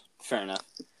happens. Right. Fair enough.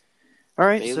 All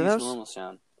right, Bailey's so that normal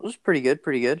sound. It was pretty good.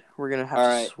 We're gonna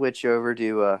have to switch over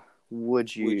to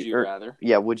would you rather?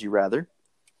 Yeah, would you rather?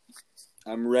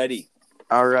 I'm ready.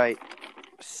 All right.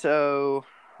 So,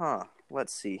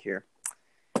 let's see here.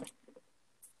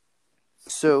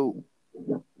 So,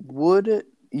 would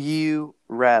you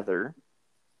rather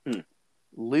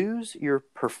lose your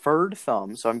preferred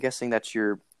thumb? So I'm guessing that's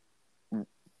your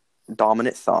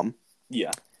dominant thumb.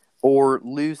 Yeah. Or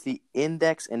lose the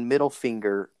index and middle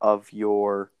finger of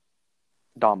your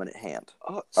dominant hand.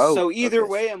 So either okay.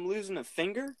 way, I'm losing a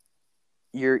finger?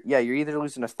 You're either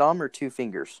losing a thumb or 2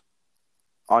 fingers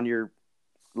on your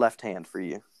left hand for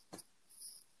you.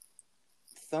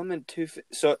 Thumb and two.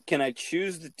 So can I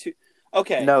choose the two?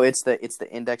 Okay. No, it's the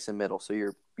index and middle. So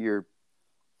your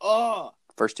Oh,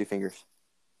 first 2 fingers.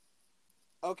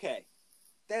 okay.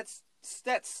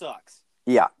 That sucks.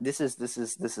 Yeah, this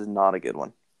is not a good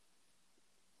one.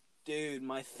 Dude,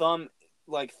 my thumb,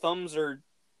 like thumbs are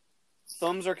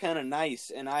kind of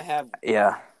nice, and I have.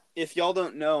 Yeah. If y'all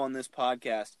don't know on this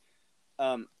podcast,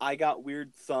 I got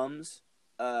weird thumbs.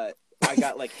 I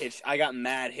got I got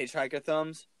mad hitchhiker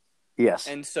thumbs. Yes.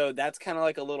 And so that's kind of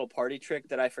like a little party trick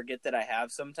that I forget that I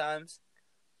have sometimes.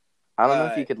 I don't know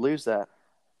if you could lose that.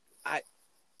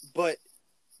 But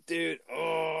dude,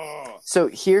 oh. So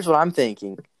here's what I'm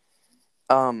thinking.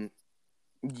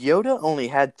 Yoda only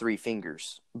had 3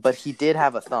 fingers, but he did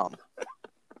have a thumb.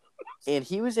 And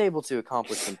he was able to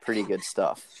accomplish some pretty good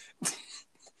stuff.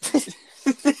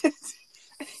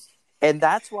 And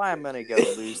that's why I'm going to go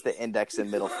lose the index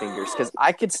and middle fingers, because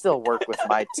I could still work with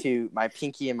my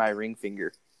pinky and my ring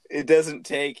finger. It doesn't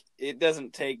take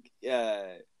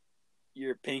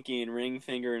your pinky and ring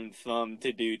finger and thumb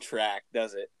to do track,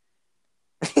 does it?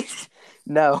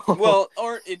 No. Well,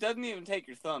 or it doesn't even take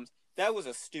your thumbs. That was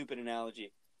a stupid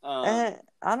analogy. I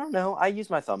don't know. I use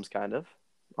my thumbs kind of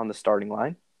on the starting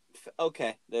line.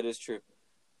 Okay, that is true.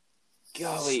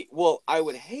 Golly, well, I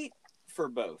would hate for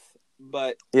both,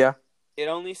 but yeah, it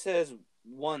only says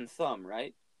one thumb,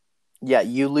 right? Yeah,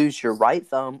 you lose your right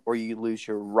thumb, or you lose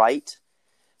your right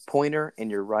pointer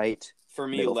and your right for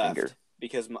me middle left finger.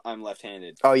 because I'm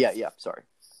left-handed. Oh yeah, sorry.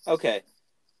 Okay.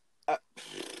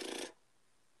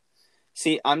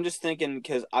 See, I'm just thinking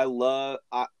because I'm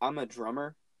a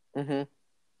drummer, and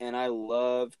I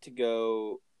love to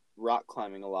go rock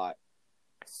climbing a lot.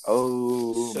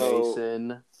 Oh,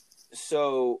 Mason.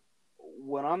 So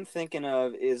what I'm thinking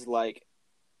of is like,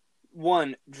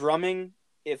 one, drumming.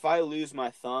 If I lose my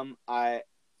thumb, I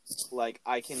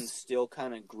can still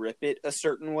kind of grip it a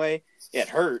certain way. It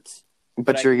hurts,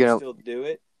 but you're I can gonna still do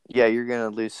it. Yeah, you're gonna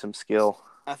lose some skill.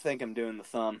 I think I'm doing the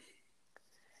thumb.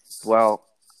 Well,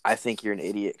 I think you're an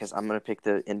idiot because I'm gonna pick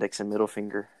the index and middle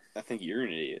finger. I think you're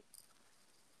an idiot.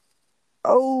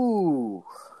 Oh,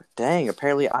 dang!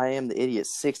 Apparently, I am the idiot.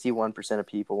 61% of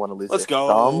people want to lose their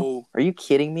thumb. Are you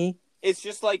kidding me? It's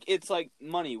just like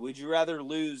money. Would you rather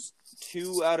lose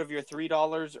 $2 out of your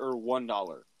 $3 or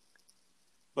 $1?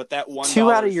 But that $1.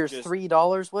 $2 out of your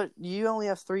 $3. What? You only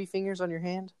have 3 fingers on your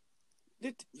hand?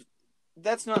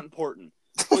 That's not important.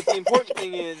 But the important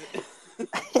thing is,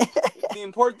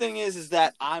 is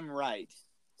that I'm right.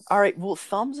 All right. Well,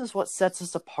 thumbs is what sets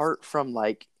us apart from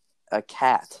like a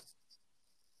cat.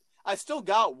 I still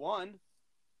got one.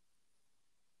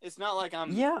 It's not like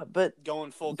I'm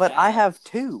going full. But cat. I have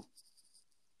 2.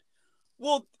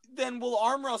 Well, then we'll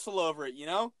arm wrestle over it, you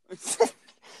know?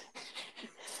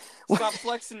 Stop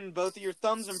flexing both of your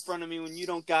thumbs in front of me when you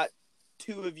don't got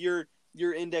 2 of your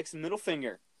index and middle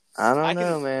finger. I don't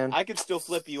know, man. I could still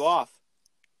flip you off.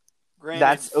 Granted,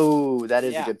 that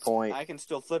is a good point. I can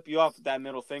still flip you off with that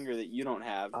middle finger that you don't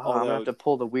have. I'm going to have to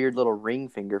pull the weird little ring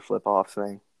finger flip off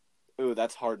thing. Ooh,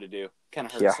 that's hard to do. Kind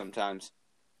of hurts sometimes.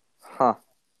 Huh.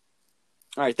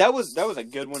 All right, that was a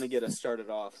good one to get us started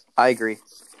off. I agree.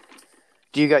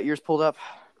 Do you got yours pulled up,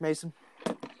 Mason?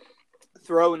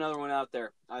 Throw another one out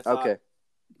there. Okay.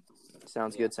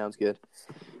 Sounds good.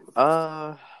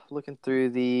 Looking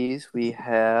through these, we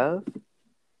have...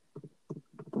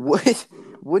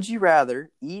 Would you rather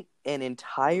eat an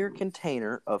entire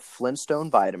container of Flintstone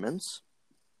vitamins?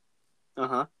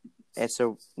 Uh-huh. And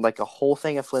so, like a whole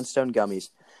thing of Flintstone gummies,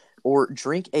 or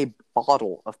drink a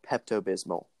bottle of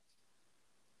Pepto-Bismol?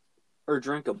 Or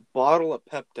drink a bottle of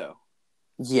Pepto?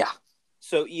 Yeah.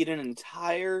 So eat an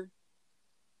entire...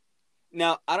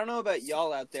 Now, I don't know about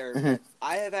y'all out there, but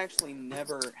I have actually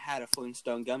never had a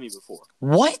Flintstone gummy before.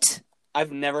 What?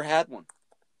 I've never had one.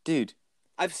 Dude.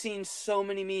 I've seen so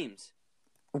many memes.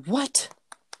 What?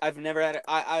 I've never had it.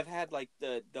 I've had like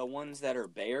the ones that are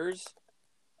bears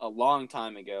a long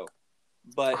time ago,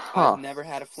 but I've never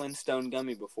had a Flintstone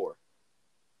gummy before.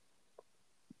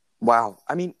 Wow.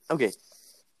 I mean, okay.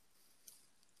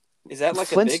 Is that like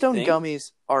Flintstone a big thing?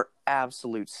 gummies are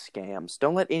absolute scams.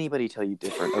 Don't let anybody tell you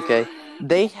different, okay?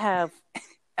 They have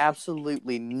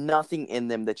absolutely nothing in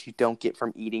them that you don't get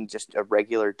from eating just a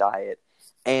regular diet.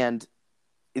 And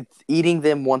eating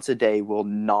them once a day will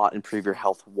not improve your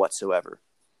health whatsoever.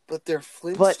 But they're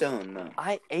Flintstone, though.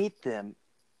 I ate them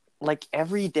like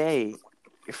every day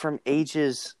from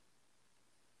ages,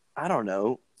 I don't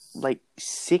know, like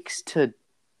 6 to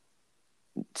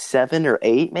 7 or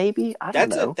 8, maybe. I don't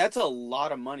know. That's a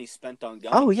lot of money spent on gummies.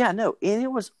 Oh yeah, no, and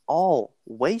it was all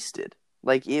wasted.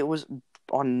 Like it was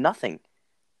on nothing.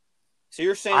 So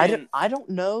you're saying I don't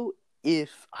know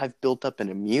if I've built up an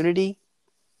immunity,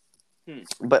 Hmm.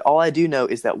 but all I do know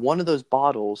is that one of those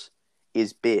bottles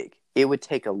is big. It would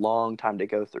take a long time to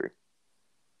go through.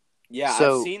 Yeah,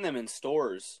 So, I've seen them in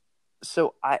stores.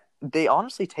 So they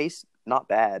honestly taste not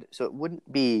bad. So it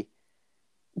wouldn't be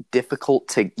difficult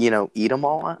to eat them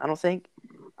all. I don't think.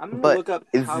 I'm gonna But look up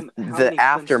how the many Flintstone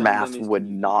aftermath gummies would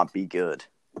can you not be good.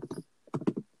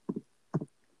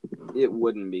 eat. It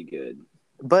wouldn't be good.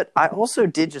 But I also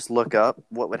did just look up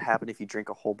what would happen if you drink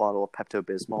a whole bottle of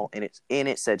Pepto-Bismol, and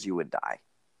it said you would die.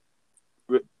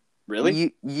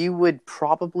 Really? You would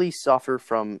probably suffer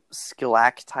from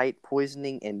stalactite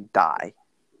poisoning and die.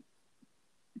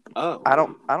 Oh. I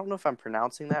don't know if I'm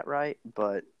pronouncing that right,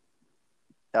 but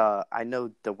I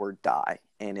know the word die,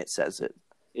 and it says it.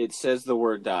 It says the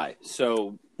word die.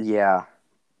 So Yeah.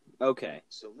 okay.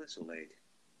 Salicylate.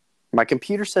 My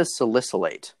computer says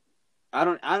salicylate. I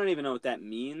don't even know what that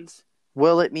means.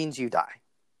 Well, it means you die.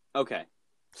 Okay.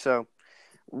 So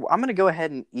I'm going to go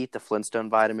ahead and eat the Flintstone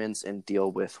vitamins and deal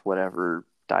with whatever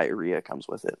diarrhea comes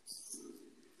with it.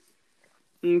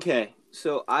 Okay.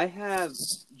 So I have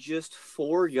just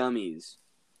 4 gummies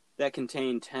that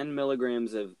contain 10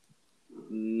 milligrams of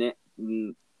niacin.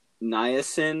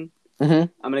 Mm-hmm.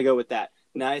 I'm gonna go with that.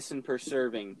 Niacin per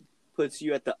serving puts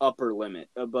you at the upper limit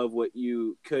above what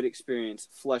you could experience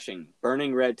flushing,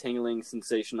 burning red tingling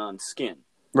sensation on skin.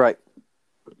 Right.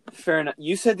 Fair enough.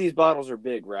 You said these bottles are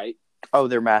big, right? Oh,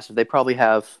 they're massive. They probably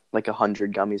have like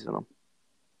 100 gummies in them.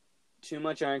 Too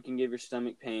much iron can give your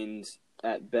stomach pains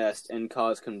at best and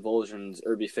cause convulsions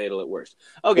or be fatal at worst.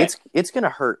 Okay. It's going to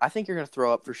hurt. I think you're going to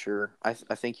throw up for sure. I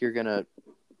think you're going to...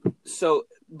 So,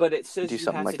 but it says do you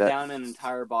something have like to that. down an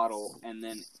entire bottle and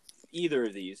then either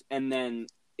of these, and then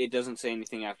it doesn't say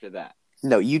anything after that.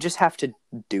 No, you just have to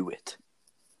do it.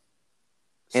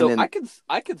 So then, I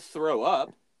could throw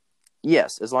up.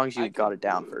 Yes, as long as you got it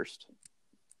down first.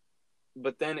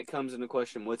 But then it comes into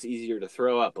question: what's easier to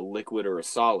throw up, a liquid or a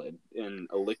solid? And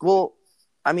a liquid. Well,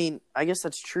 I mean, I guess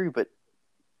that's true, but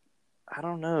I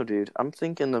don't know, dude. I'm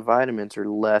thinking the vitamins are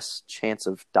less chance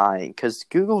of dying because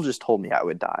Google just told me I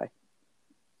would die.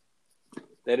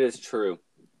 That is true.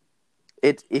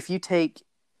 If you take...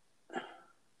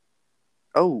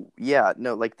 Oh, yeah,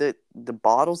 no, like the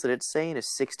bottles that it's saying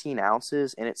is 16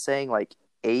 ounces, and it's saying like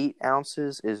 8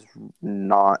 ounces is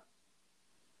not,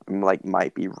 like,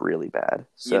 might be really bad.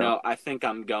 So, I think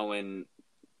I'm going.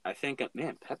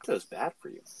 Man, Pepto's bad for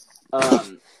you.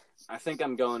 I think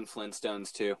I'm going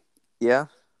Flintstones too. Yeah.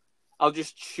 I'll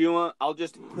just chew them. I'll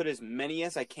just put as many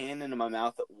as I can into my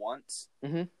mouth at once.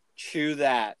 Mm-hmm. Chew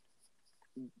that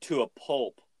to a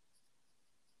pulp.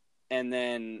 And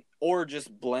then, or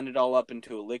just blend it all up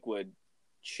into a liquid,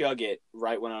 chug it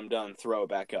right when I'm done, throw it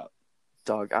back up.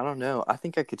 Dog, I don't know. I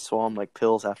think I could swallow them like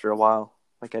pills after a while.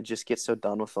 Like, I just get so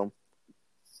done with them.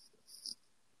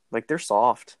 Like, they're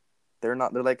soft. They're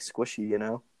like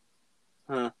squishy,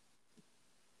 Huh.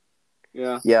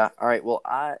 Yeah. Yeah, all right. Well,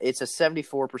 it's a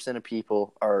 74% of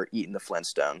people are eating the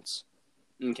Flintstones.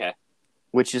 Okay.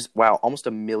 Which is, wow, almost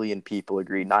 1 million people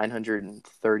agree.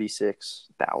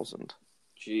 936,000.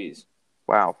 Jeez.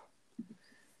 Wow.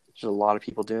 There's a lot of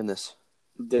people doing this.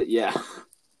 Yeah.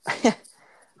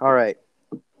 All right.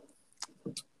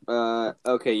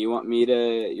 Okay, you want me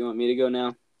to go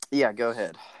now? Yeah, go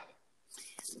ahead.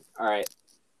 All right.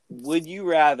 Would you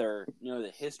rather know the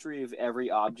history of every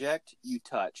object you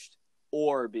touched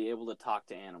or be able to talk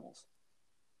to animals?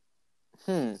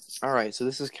 All right, so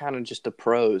this is kind of just a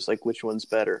pros, like which one's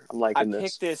better. I'm liking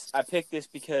this. I picked this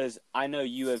because I know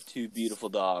you have 2 beautiful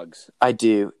dogs. I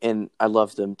do, and I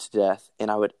love them to death, and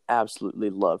I would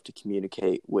absolutely love to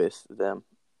communicate with them.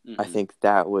 Mm-hmm. I think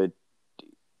that would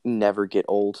never get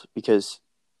old because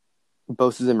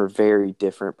both of them are very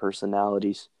different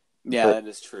personalities. Yeah, that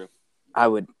is true.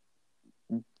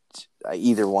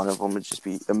 Either one of them would just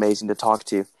be amazing to talk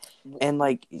to. And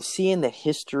like seeing the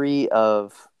history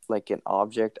of like an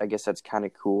object, I guess that's kind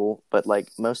of cool. But like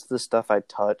most of the stuff I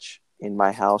touch in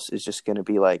my house is just going to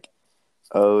be like,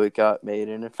 oh, it got made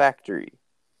in a factory.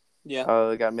 Yeah. Oh,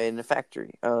 it got made in a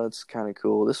factory. Oh, it's kind of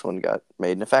cool. This one got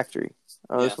made in a factory.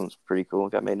 Oh, Yeah. This one's pretty cool.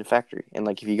 It got made in a factory. And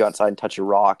like if you go outside and touch a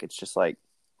rock, it's just like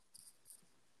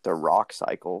the rock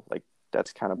cycle. Like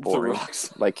that's kind of boring. The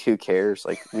rocks. Like who cares?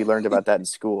 Like we learned about that in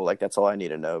school. Like that's all I need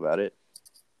to know about it.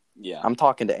 Yeah. I'm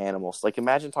talking to animals. Like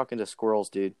imagine talking to squirrels,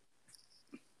 dude.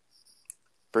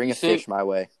 Bring a fish my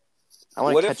way. I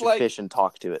want to catch a fish and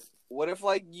talk to it. What if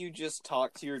like you just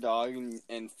talk to your dog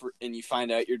and you find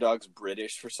out your dog's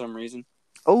British for some reason?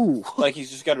 Oh, Like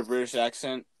he's just got a British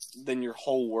accent, then your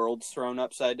whole world's thrown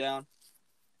upside down.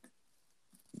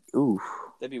 ooh.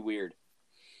 That'd be weird.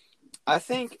 I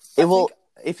think.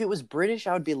 If it was British,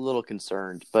 I would be a little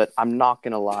concerned, but I'm not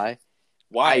gonna lie.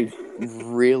 Why? I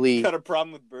really got a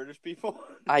problem with British people?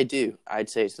 I do. I'd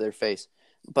say it to their face.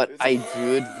 But I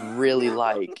would really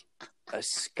like a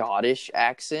Scottish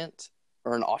accent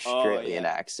or an Australian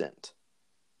accent.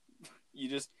 You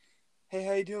just, hey,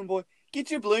 how you doing, boy?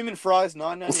 Get your blooming fries,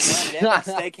 $9.99 at that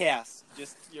steakhouse.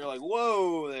 Just, you're like,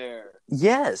 whoa there.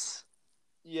 Yes.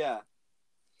 Yeah.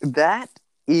 That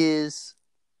would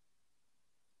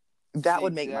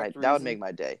make my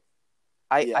day.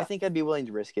 I think I'd be willing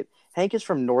to risk it. Hank is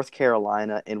from North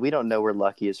Carolina, and we don't know where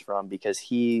Lucky is from because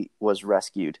he was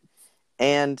rescued.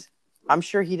 And I'm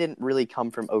sure he didn't really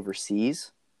come from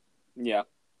overseas. Yeah.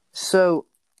 So.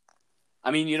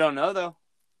 I mean, you don't know, though.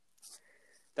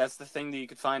 That's the thing that you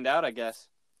could find out, I guess.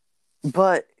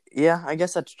 But, yeah, I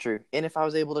guess that's true. And if I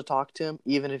was able to talk to him,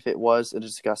 even if it was a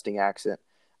disgusting accent,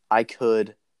 I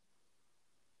could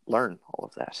learn all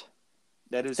of that.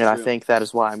 That is true. true. And I think that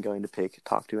is why I'm going to pick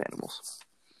Talk to Animals.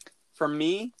 For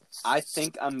me, I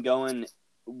think I'm going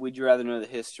Would You Rather Know the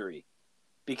History.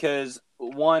 Because,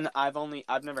 one, I've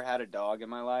never had a dog in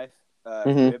my life,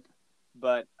 Rip,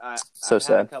 but I've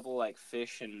had a couple, like,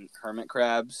 fish and hermit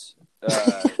crabs.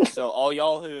 So all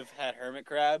y'all who have had hermit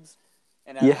crabs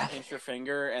and have to pinch your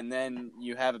finger and then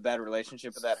you have a bad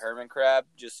relationship with that hermit crab,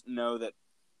 just know that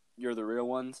you're the real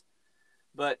ones.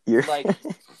 But, like,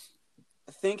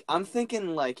 I'm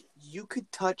thinking, like, you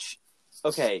could touch,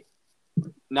 okay,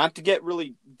 not to get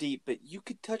really deep, but you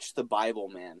could touch the Bible,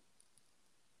 man.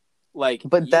 Like,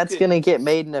 but that's gonna get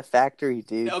made in a factory,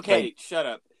 dude. Okay, like... shut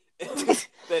up.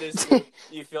 That is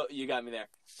you got me there.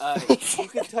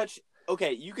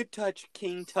 You could touch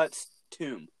King Tut's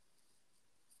tomb.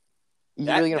 You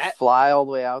really gonna fly all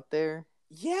the way out there?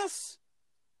 Yes.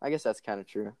 I guess that's kind of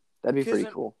true. That'd be pretty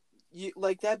cool.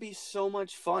 That'd be so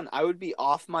much fun. I would be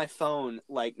off my phone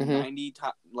like 90%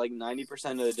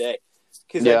 of the day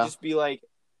because I'd just be like.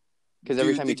 Because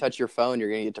every time you touch your phone, you're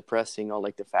gonna get depressed seeing all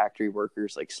like the factory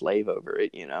workers like slave over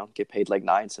it. You know, get paid like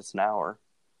 9 cents an hour.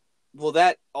 Well,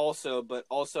 that also, but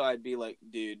also I'd be like,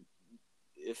 dude,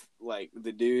 if like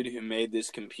the dude who made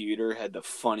this computer had the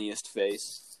funniest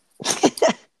face,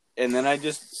 and then I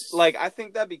just like I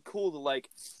think that'd be cool to like,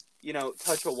 you know,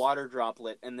 touch a water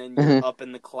droplet and then you're up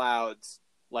in the clouds,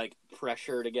 like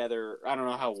pressure together. I don't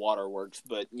know how water works,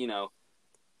 but you know,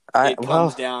 it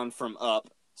comes down from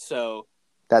up. So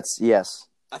that's that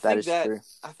is true.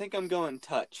 I think I'm going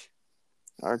touch.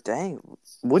 Oh dang!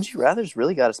 Would you rather's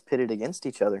really got us pitted against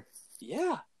each other.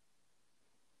 Yeah,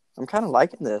 I'm kind of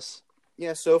liking this.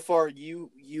 Yeah, so far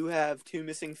you have 2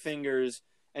 missing fingers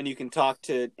and you can talk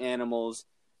to animals,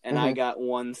 and I got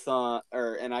one thumb,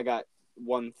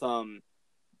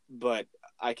 but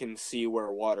I can see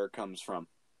where water comes from.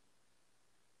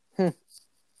 Yeah,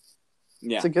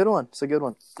 it's a good one.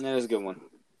 That is a good one.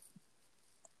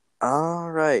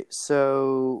 All right,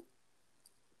 so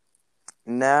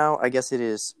now I guess it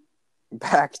is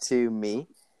back to me.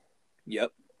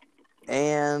 Yep.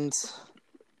 And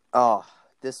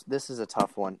this is a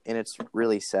tough one, and it's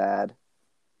really sad.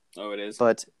 Oh, it is.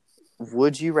 But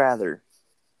would you rather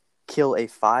kill a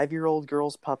 5-year-old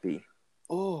girl's puppy,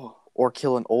 or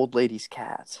kill an old lady's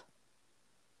cat?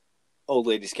 Old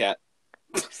lady's cat.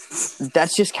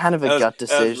 That's just kind of a gut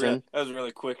decision. That was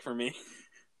really quick for me.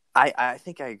 I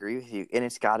think I agree with you, and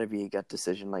it's got to be a gut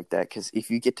decision like that, because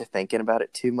if you get to thinking about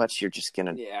it too much, you're just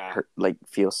gonna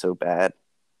feel so bad.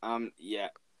 Yeah.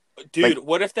 Dude, like,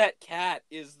 what if that cat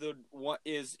is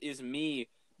me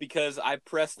because I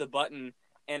pressed the button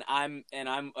and I'm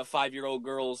a 5-year-old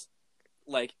girl's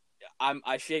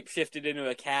I shape-shifted into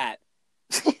a cat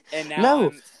and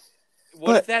now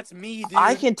if that's me, dude?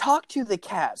 I can talk to the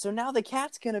cat, so now the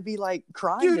cat's gonna be like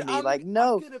crying to me,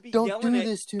 no, don't do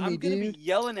this to me, dude. I'm gonna be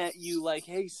yelling at you like,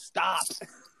 hey, stop.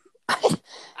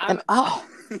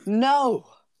 No.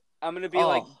 I'm gonna be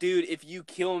like, dude, if you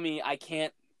kill me, I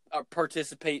can't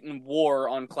participate in war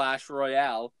on Clash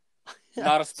Royale.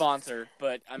 Not a sponsor,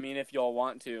 but I mean, if y'all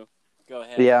want to, go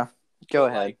ahead. Yeah, go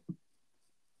ahead.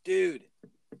 Dude,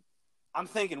 I'm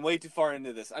thinking way too far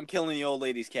into this. I'm killing the old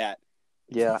lady's cat.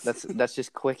 Yeah, that's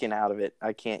just clicking out of it.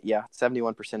 I can't. Yeah,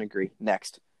 71% agree.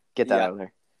 Next, get that out of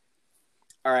there.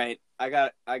 All right, I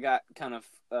got kind of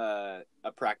a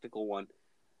practical one.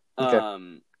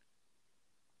 Okay.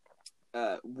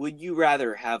 Would you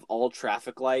rather have all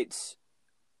traffic lights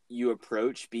you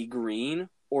approach be green,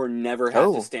 or never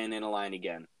have to stand in a line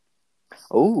again?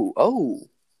 Oh.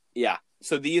 Yeah.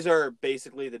 So these are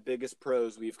basically the biggest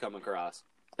pros we've come across.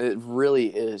 It really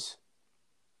is.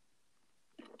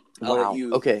 I'll let Wow.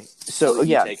 you. Okay. I'll So let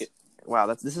you yeah. take it. Wow.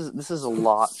 This is a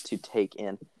lot to take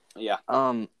in. Yeah.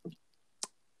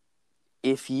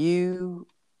 If you.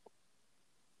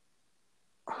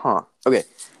 Huh. Okay.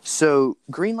 So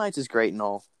green lights is great and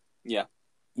all. Yeah.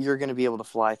 You're going to be able to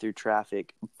fly through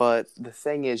traffic. But the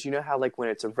thing is, you know how like when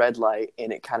it's a red light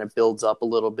and it kind of builds up a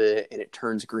little bit and it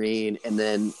turns green and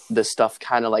then the stuff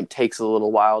kind of like takes a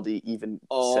little while to even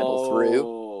settle through?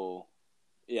 Oh.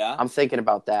 Yeah. I'm thinking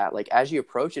about that. Like as you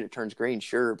approach it, it turns green,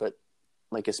 sure. But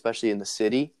like especially in the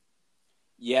city,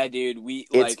 Yeah, dude. We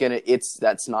like.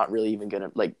 that's not really even going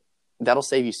to like, that'll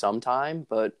save you some time.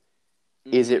 But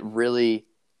is Mhm. it really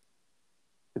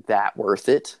that worth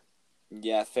it?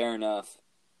 Yeah, fair enough.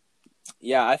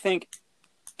 Yeah, I think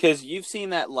because you've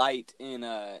seen that light in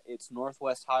it's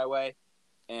Northwest Highway,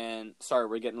 and sorry,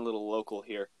 we're getting a little local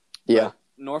here. Yeah. But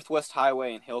Northwest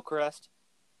Highway and Hillcrest.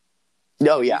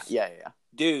 No, Have you yeah.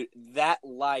 Dude, that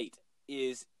light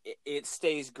it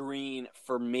stays green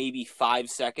for maybe 5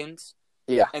 seconds,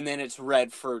 Yeah. and then it's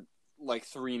red for like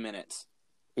 3 minutes.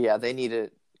 Yeah, they need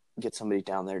to get somebody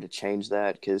down there to change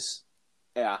that because,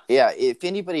 Yeah. if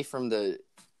anybody from the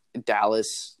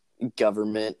Dallas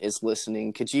government is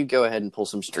listening, could you go ahead and pull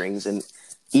some strings and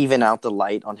even out the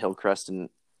light on Hillcrest and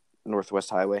Northwest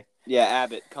Highway? Yeah,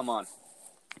 Abbott, come on.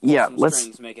 Yeah, Pull some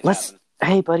strings, make it happen.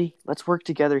 Hey, buddy, let's work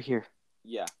together here.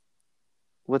 Yeah.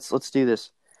 Let's do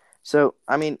this. So,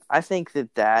 I mean, I think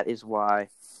that is why.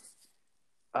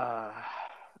 Well,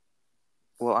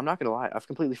 I'm not gonna lie, I've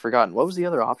completely forgotten. What was the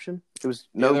other option? It was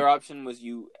The other option was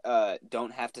you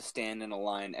don't have to stand in a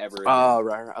line ever again. Oh,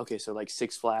 right. Okay, so like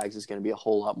Six Flags is gonna be a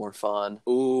whole lot more fun.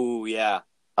 Ooh, yeah.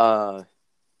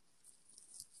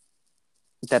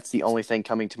 That's the only thing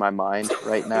coming to my mind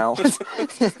right now.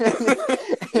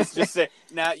 It's just say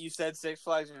now you said Six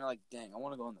Flags and you're like, dang, I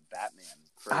want to go on the Batman.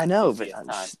 I know, but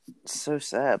it's so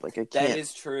sad. Like I can't. That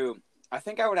is true. I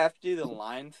think I would have to do the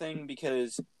line thing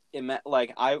because it meant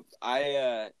like I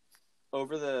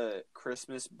over the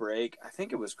Christmas break, I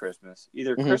think it was Christmas,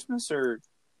 either Christmas or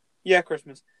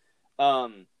Christmas.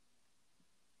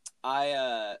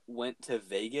 I went to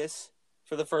Vegas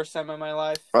for the first time in my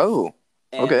life. Oh,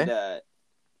 okay. And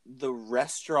the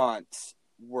restaurants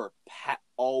were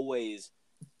always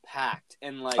packed,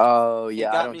 and like, oh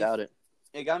yeah, I don't doubt it.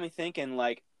 It got me thinking,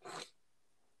 like,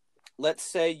 let's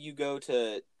say you go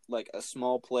to like a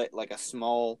small plate, like a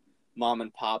small mom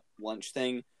and pop lunch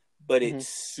thing, but it's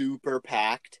super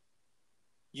packed.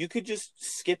 You could just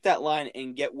skip that line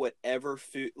and get whatever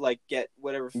food,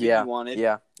 you wanted.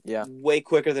 Yeah. Way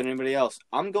quicker than anybody else.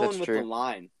 I'm going with the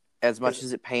line. As much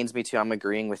as it pains me to, I'm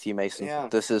agreeing with you, Mason. Yeah.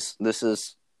 This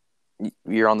is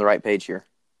you're on the right page here.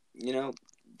 You know,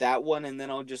 that one, and then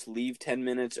I'll just leave 10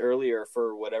 minutes earlier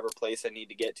for whatever place I need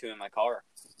to get to in my car.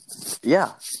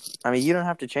 Yeah. I mean, you don't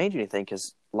have to change anything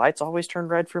because lights always turn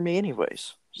red for me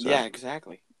anyways. So. Yeah,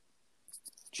 exactly.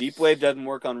 Jeep Wave doesn't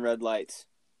work on red lights.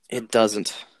 It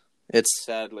doesn't. It's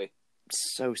sadly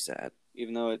so sad.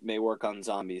 Even though it may work on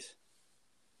zombies.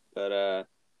 But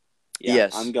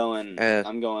yes. I'm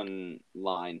going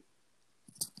line.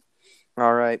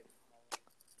 All right.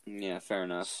 Yeah, fair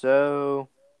enough. So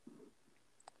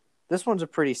this one's a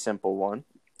pretty simple one.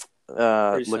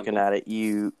 Looking at it,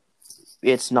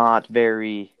 it's not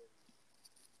very,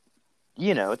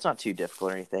 it's not too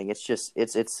difficult or anything. It's just,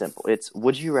 it's simple. It's,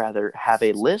 would you rather have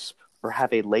a lisp or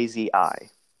have a lazy eye?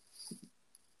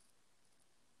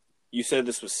 You said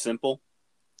this was simple?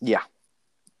 Yeah.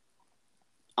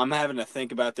 I'm having to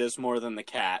think about this more than the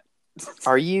cat.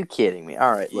 Are you kidding me?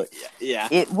 All right, look. Yeah.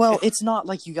 It's not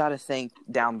like you got to think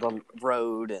down the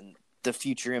road and the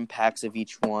future impacts of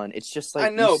each one. It's just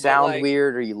like you sound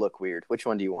weird or you look weird. Which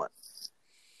one do you want?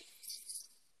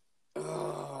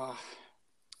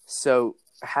 So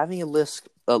having a lisp.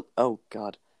 Oh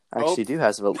God, I actually do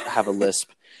have a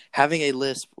lisp. Having a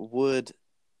lisp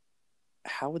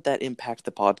how would that impact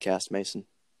the podcast, Mason?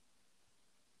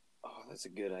 Oh, that's a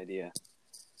good idea.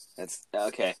 That's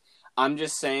okay. I'm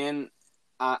just saying,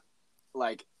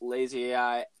 like lazy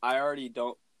AI. I already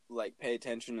don't pay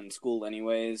attention in school,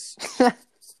 anyways,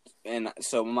 and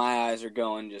so my eyes are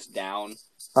going just down.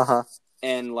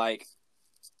 And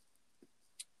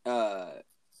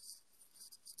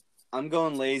I'm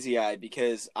going lazy eye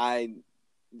because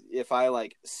if I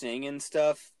sing and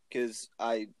stuff, because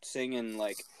I sing in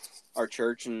our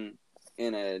church and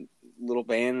in a little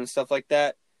band and stuff like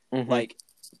that.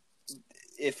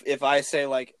 If I say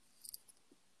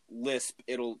lisp,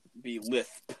 it'll be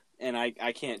lisp, and I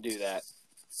can't do that.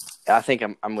 I think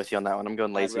I'm with you on that one. I'm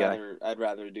going lazy eye. I'd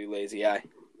rather do lazy eye.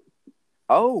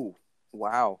 Oh,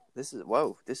 wow. This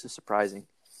is surprising.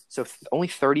 So only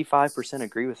 35%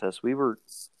 agree with us. We were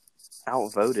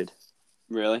outvoted.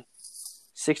 Really?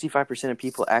 65% of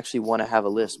people actually want to have a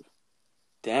lisp.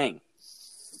 Dang.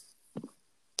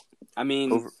 I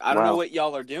mean, I don't know what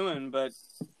y'all are doing, but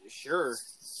sure.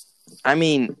 I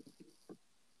mean,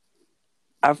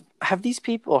 have these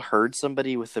people heard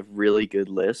somebody with a really good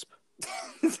lisp?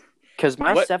 Because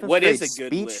my seventh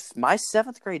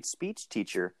grade speech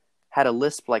teacher had a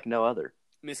lisp like no other.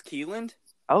 Miss Keeland?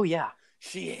 Oh yeah.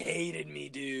 She hated me,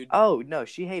 dude. Oh no,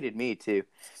 she hated me too.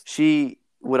 She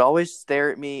would always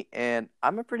stare at me, and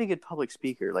I'm a pretty good public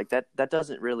speaker. Like that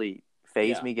doesn't really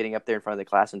faze me getting up there in front of the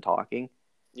class and talking.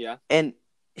 Yeah. And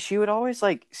she would always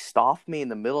like stop me in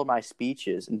the middle of my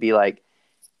speeches and be like,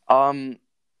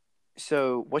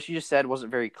 so what you just said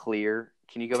wasn't very clear.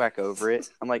 Can you go back over it?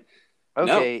 I'm like,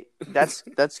 okay, no.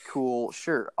 that's cool.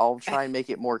 Sure, I'll try and make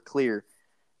it more clear.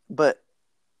 But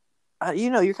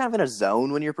you're kind of in a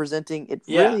zone when you're presenting. It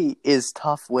really is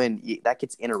tough when that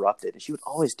gets interrupted. And she would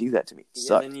always do that to me.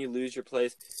 Then you lose your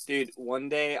place. Dude, one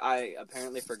day I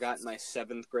apparently forgot my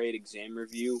 7th grade exam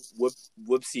review.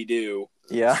 Whoopsie-doo.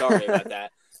 Yeah. Sorry about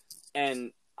that.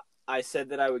 And I said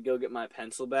that I would go get my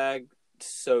pencil bag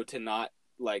so to not,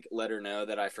 like, let her know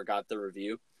that I forgot the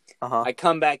review. Uh-huh. I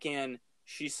come back in.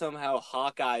 She somehow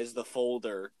Hawkeyes the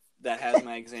folder that has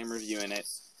my exam review in it.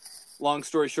 Long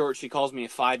story short, she calls me a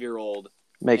 5-year-old.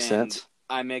 Makes sense.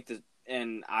 I'm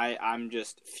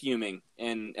just fuming,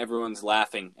 and everyone's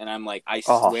laughing, and I'm like, I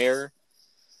swear,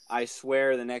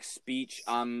 the next speech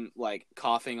I'm like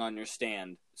coughing on your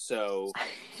stand. So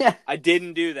I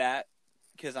didn't do that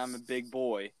because I'm a big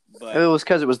boy. But it was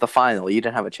because it was the final. You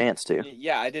didn't have a chance to.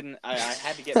 Yeah, I didn't. I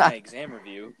had to get my exam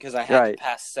review because I had to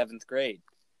pass 7th grade.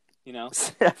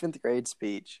 7th grade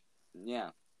speech. Yeah.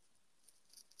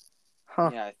 Huh.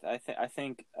 Yeah, I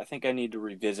think I need to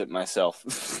revisit myself.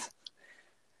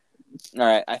 All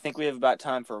right, I think we have about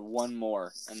time for one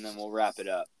more, and then we'll wrap it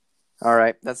up. All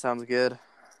right, that sounds good.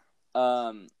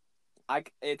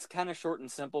 It's kind of short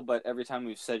and simple, but every time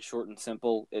we've said short and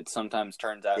simple, it sometimes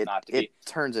turns out not to be. It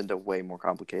turns into way more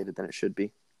complicated than it should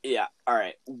be. Yeah. All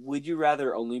right. Would you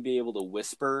rather only be able to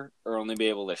whisper or only be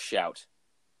able to shout?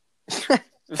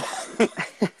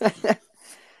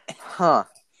 Huh.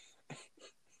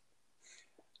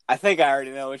 I think I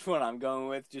already know which one I'm going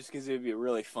with, just because it would be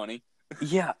really funny.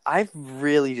 Yeah, I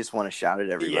really just want to shout at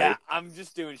everybody. Yeah, I'm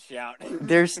just doing shout. I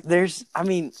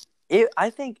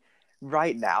think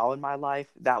right now in my life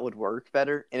that would work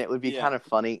better, and it would be kind of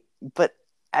funny. But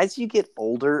as you get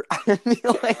older, I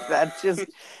feel like that's just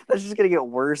gonna get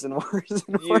worse and worse and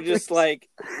worse. You're just like,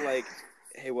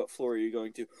 hey, what floor are you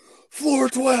going to? Floor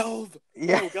 12.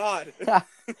 Yeah. Oh God.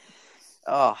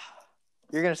 Oh,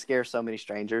 you're gonna scare so many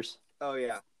strangers. Oh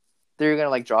yeah. They're gonna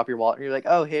like drop your wallet, and you're like,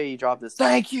 "Oh, here, you dropped this.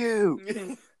 Thank you."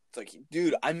 It's like,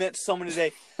 dude, I met someone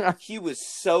today. He was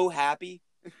so happy.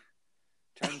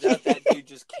 Turns out that dude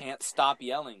just can't stop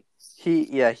yelling. He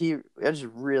just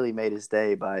really made his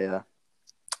day by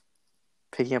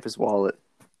picking up his wallet.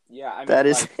 Yeah, I mean, that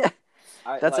is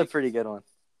that's a pretty good one.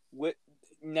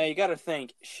 Now you got to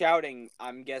think shouting.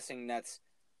 I'm guessing that's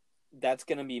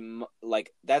gonna be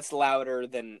that's louder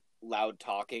than loud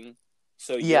talking.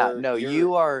 So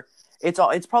you are.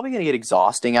 It's probably gonna get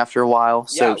exhausting after a while.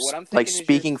 So what I'm like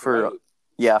speaking for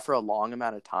a long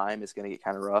amount of time is gonna get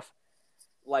kind of rough.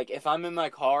 Like if I'm in my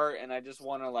car and I just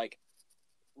want to like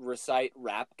recite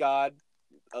Rap God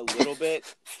a little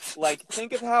bit, like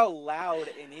think of how loud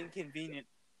and inconvenient.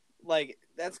 Like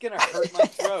that's gonna hurt my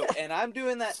throat, and I'm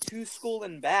doing that to school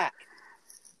and back.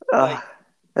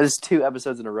 That is 2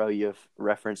 episodes in a row you have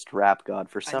referenced Rap God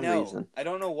for some reason. I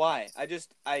don't know why. I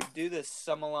do this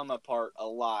Sumalama part a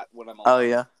lot when I'm alone. Oh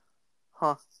yeah,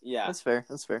 huh? Yeah, that's fair.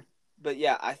 But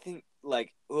yeah, I think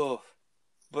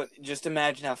but just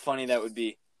imagine how funny that would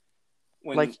be.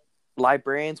 When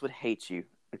librarians would hate you.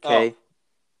 Okay,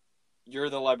 you're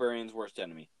the librarian's worst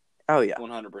enemy. Oh yeah,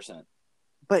 100%.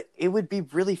 But it would be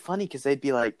really funny because they'd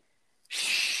be like,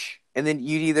 "Shh." And then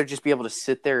you'd either just be able to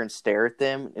sit there and stare at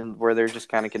them, and where they're just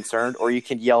kind of concerned, or you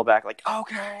can yell back like,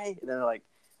 "Okay!" And they're like,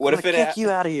 "What if it kick you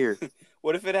out of here?"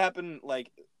 What if it happened like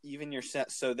even your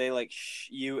set? So they like shh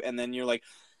you, and then you're like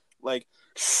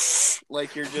shh,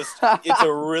 like you're just. It's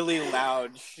a really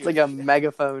loud. Shh. It's like a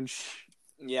megaphone. Shh.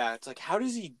 Yeah, it's like how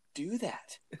does he do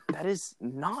that? That is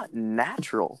not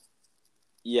natural.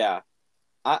 Yeah,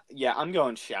 I'm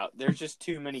going shout. There's just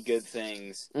too many good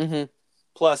things. Mm-hmm.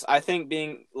 Plus, I think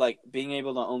being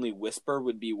able to only whisper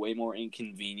would be way more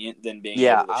inconvenient than being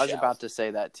able to shout. I was about to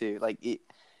say that too. Like,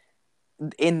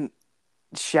 in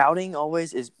shouting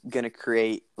always is going to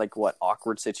create like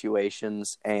awkward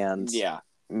situations and Yeah,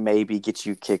 maybe get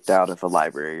you kicked out of a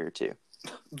library or two.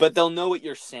 but they'll know what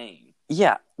you're saying.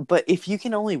 Yeah, but if you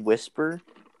can only whisper,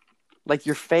 like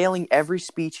you're failing every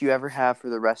speech you ever have for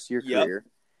the rest of your career.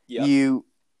 Yep. You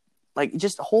like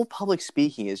just whole public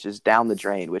speaking is just down the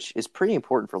drain, which is pretty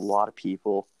important for a lot of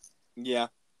people. Yeah.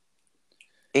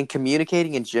 In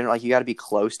communicating in general, like you got to be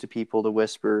close to people to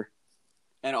whisper.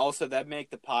 And also, that'd make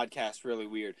the podcast really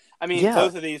weird. I mean, Yeah.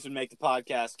 both of these would make the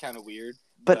podcast kind of weird.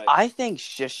 But I think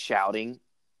just shouting,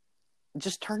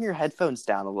 just turn your headphones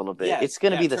down a little bit. Yeah, It's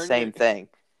going to be the same thing.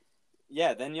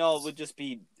 Yeah, then y'all would just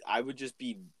be, I would just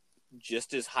be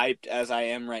just as hyped as I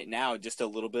am right now, just a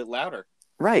little bit louder.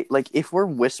 Right. Like if we're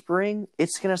whispering,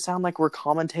 it's going to sound like we're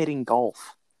commentating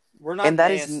golf. We're not, And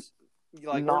that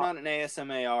we're not an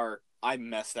ASMAR. I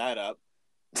messed that up.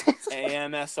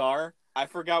 AMSR. I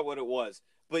forgot what it was.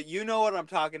 But you know what I'm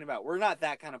talking about. We're not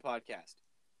that kind of podcast.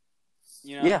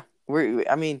 You know? Yeah.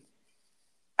 I mean,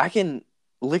 I can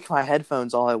lick my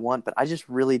headphones all I want, but I just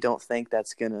really don't think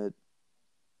that's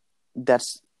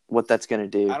what that's going to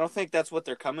do. I don't think that's what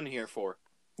they're coming here for.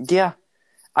 Yeah.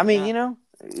 I mean,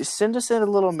 send us in a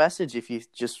little message if you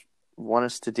just want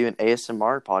us to do an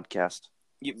ASMR podcast.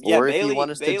 Or if you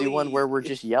want us to do one where we're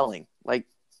just yelling. Like,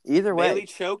 either way. Bailey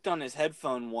choked on his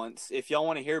headphone once. If y'all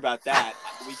want to hear about that,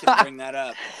 we can bring that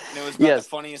up. And it was about the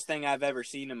funniest thing I've ever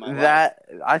seen in my life.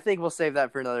 I think we'll save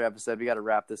that for another episode. We got to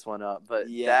wrap this one up. But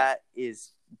that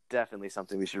is definitely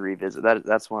something we should revisit.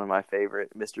 That's one of my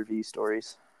favorite Mr. V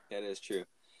stories. That is true.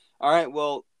 All right,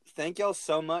 well, thank y'all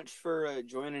so much for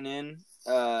joining in.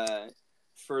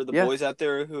 For the boys out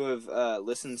there who have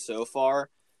listened so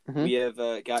far, we have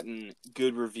gotten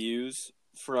good reviews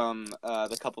from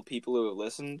the couple people who have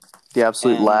listened. The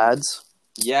absolute lads.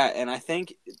 Yeah, and I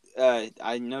think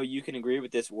I know you can agree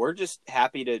with this. We're just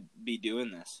happy to be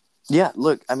doing this. Yeah,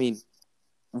 look, I mean,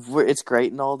 it's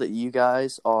great and all that you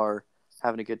guys are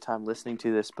having a good time listening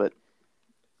to this, but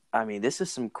I mean, this is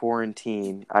some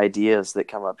quarantine ideas that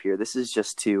come up here. This is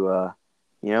just to,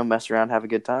 mess around, have a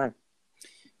good time.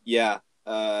 Yeah,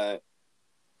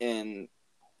 and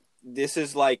this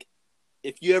is like,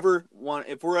 if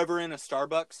we're ever in a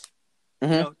Starbucks,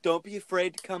 don't be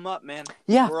afraid to come up, man.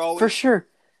 Yeah, for sure.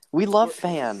 We love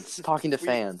talking to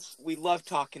fans. We love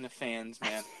talking to fans,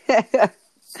 man.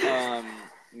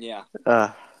 Yeah.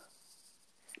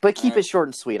 But keep it short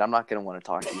and sweet. I'm not going to want to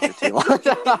talk to you for too long.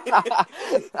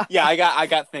 Yeah, I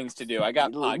got things to do. I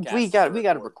got podcasts. We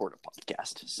got to record a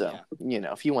podcast. So,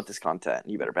 if you want this content,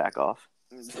 you better back off.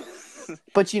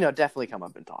 But, definitely come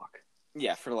up and talk.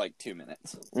 Yeah, for like 2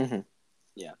 minutes. Mm-hmm.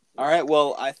 Yeah. All right.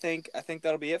 Well, I think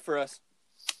that'll be it for us.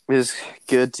 It was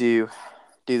good to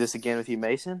do this again with you,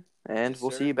 Mason. And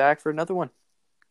we'll see you back for another one.